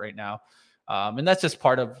chart right now, and that's just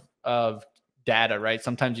part of data, right?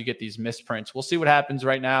 Sometimes you get these misprints. We'll see what happens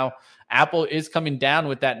right now. Apple is coming down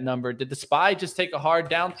with that number. Did the SPY just take a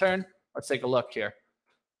hard downturn? Let's take a look here.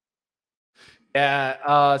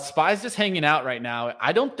 Yeah, SPY's just hanging out right now.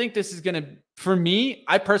 I don't think this is going to, for me,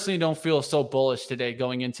 I personally don't feel so bullish today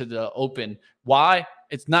going into the open. Why?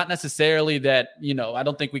 It's not necessarily that, I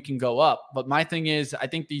don't think we can go up. But my thing is, I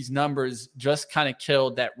think these numbers just kind of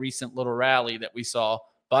killed that recent little rally that we saw.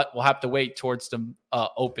 But we'll have to wait towards the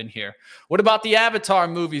open here. What about the Avatar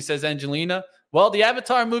movie, says Angelina? Well, the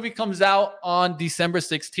Avatar movie comes out on December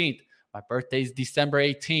 16th. My birthday's December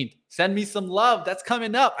 18th. Send me some love. That's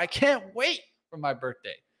coming up. I can't wait for my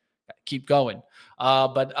birthday. Keep going.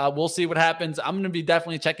 But we'll see what happens. I'm going to be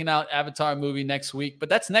definitely checking out Avatar movie next week. But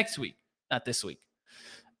that's next week, not this week.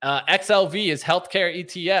 XLV is healthcare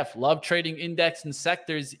ETF, love trading index and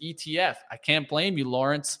sectors ETF. I can't blame you,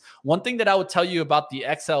 Lawrence. One thing that I would tell you about the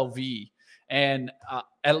XLV and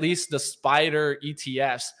at least the Spider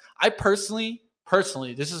ETFs, I personally,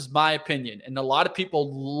 this is my opinion, and a lot of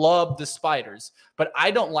people love the Spiders, but I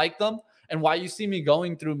don't like them. And why you see me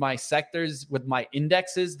going through my sectors with my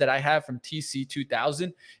indexes that I have from TC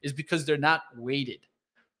 2000 is because they're not weighted.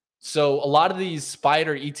 So a lot of these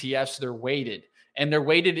Spider ETFs, they're weighted. And they're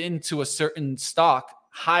weighted into a certain stock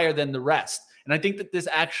higher than the rest. And I think that this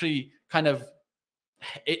actually kind of,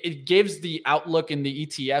 it gives the outlook in the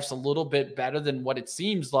ETFs a little bit better than what it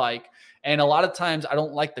seems like. And a lot of times I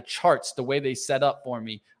don't like the charts, the way they set up for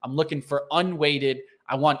me. I'm looking for unweighted.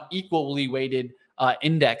 I want equally weighted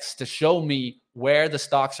index to show me where the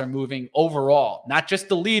stocks are moving overall, not just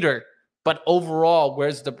the leader, but overall,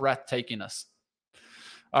 where's the breath taking us?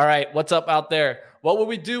 All right, what's up out there? What would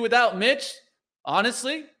we do without Mitch?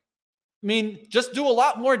 Honestly, just do a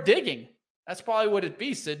lot more digging. That's probably what it'd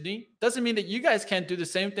be, Sydney. Doesn't mean that you guys can't do the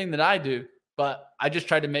same thing that I do, but I just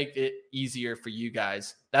try to make it easier for you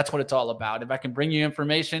guys. That's what it's all about. If I can bring you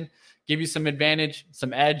information, give you some advantage,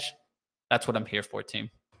 some edge, that's what I'm here for, team.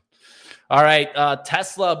 All right,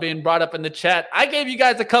 Tesla being brought up in the chat. I gave you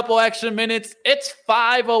guys a couple extra minutes. It's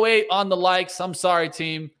 5:08 on the likes. I'm sorry,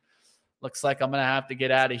 team. Looks like I'm going to have to get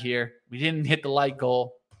out of here. We didn't hit the like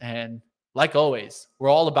goal, and like always, we're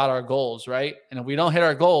all about our goals, right? And if we don't hit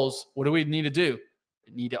our goals, what do we need to do?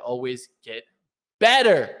 We need to always get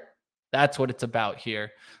better. That's what it's about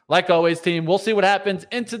here. Like always, team, we'll see what happens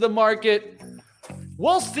into the market.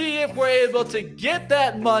 We'll see if we're able to get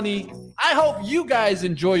that money. I hope you guys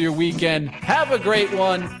enjoy your weekend. Have a great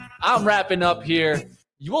one. I'm wrapping up here.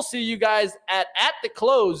 We'll see you guys at the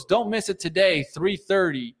close. Don't miss it today,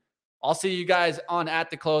 3:30. I'll see you guys on at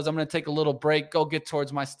the close. I'm going to take a little break, go get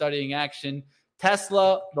towards my studying action.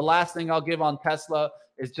 Tesla, the last thing I'll give on Tesla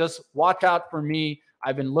is just watch out for me.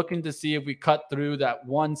 I've been looking to see if we cut through that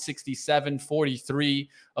 167.43.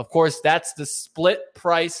 Of course, that's the split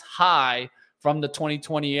price high from the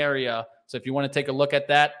 2020 area. So if you want to take a look at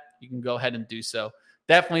that, you can go ahead and do so.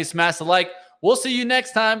 Definitely smash the like. We'll see you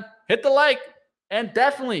next time. Hit the like. And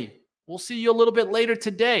definitely, we'll see you a little bit later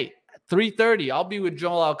today. 3:30, I'll be with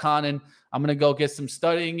Joel Alconin. I'm going to go get some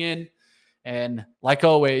studying in. And like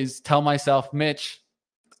always, tell myself, Mitch,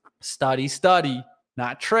 study,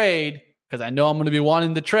 not trade, because I know I'm going to be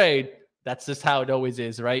wanting to trade. That's just how it always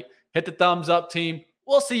is, right? Hit the thumbs up, team.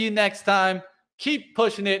 We'll see you next time. Keep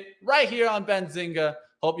pushing it right here on Benzinga.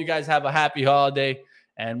 Hope you guys have a happy holiday.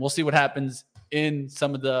 And we'll see what happens in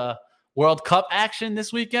some of the World Cup action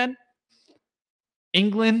this weekend.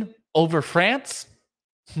 England over France.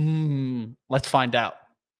 Let's find out.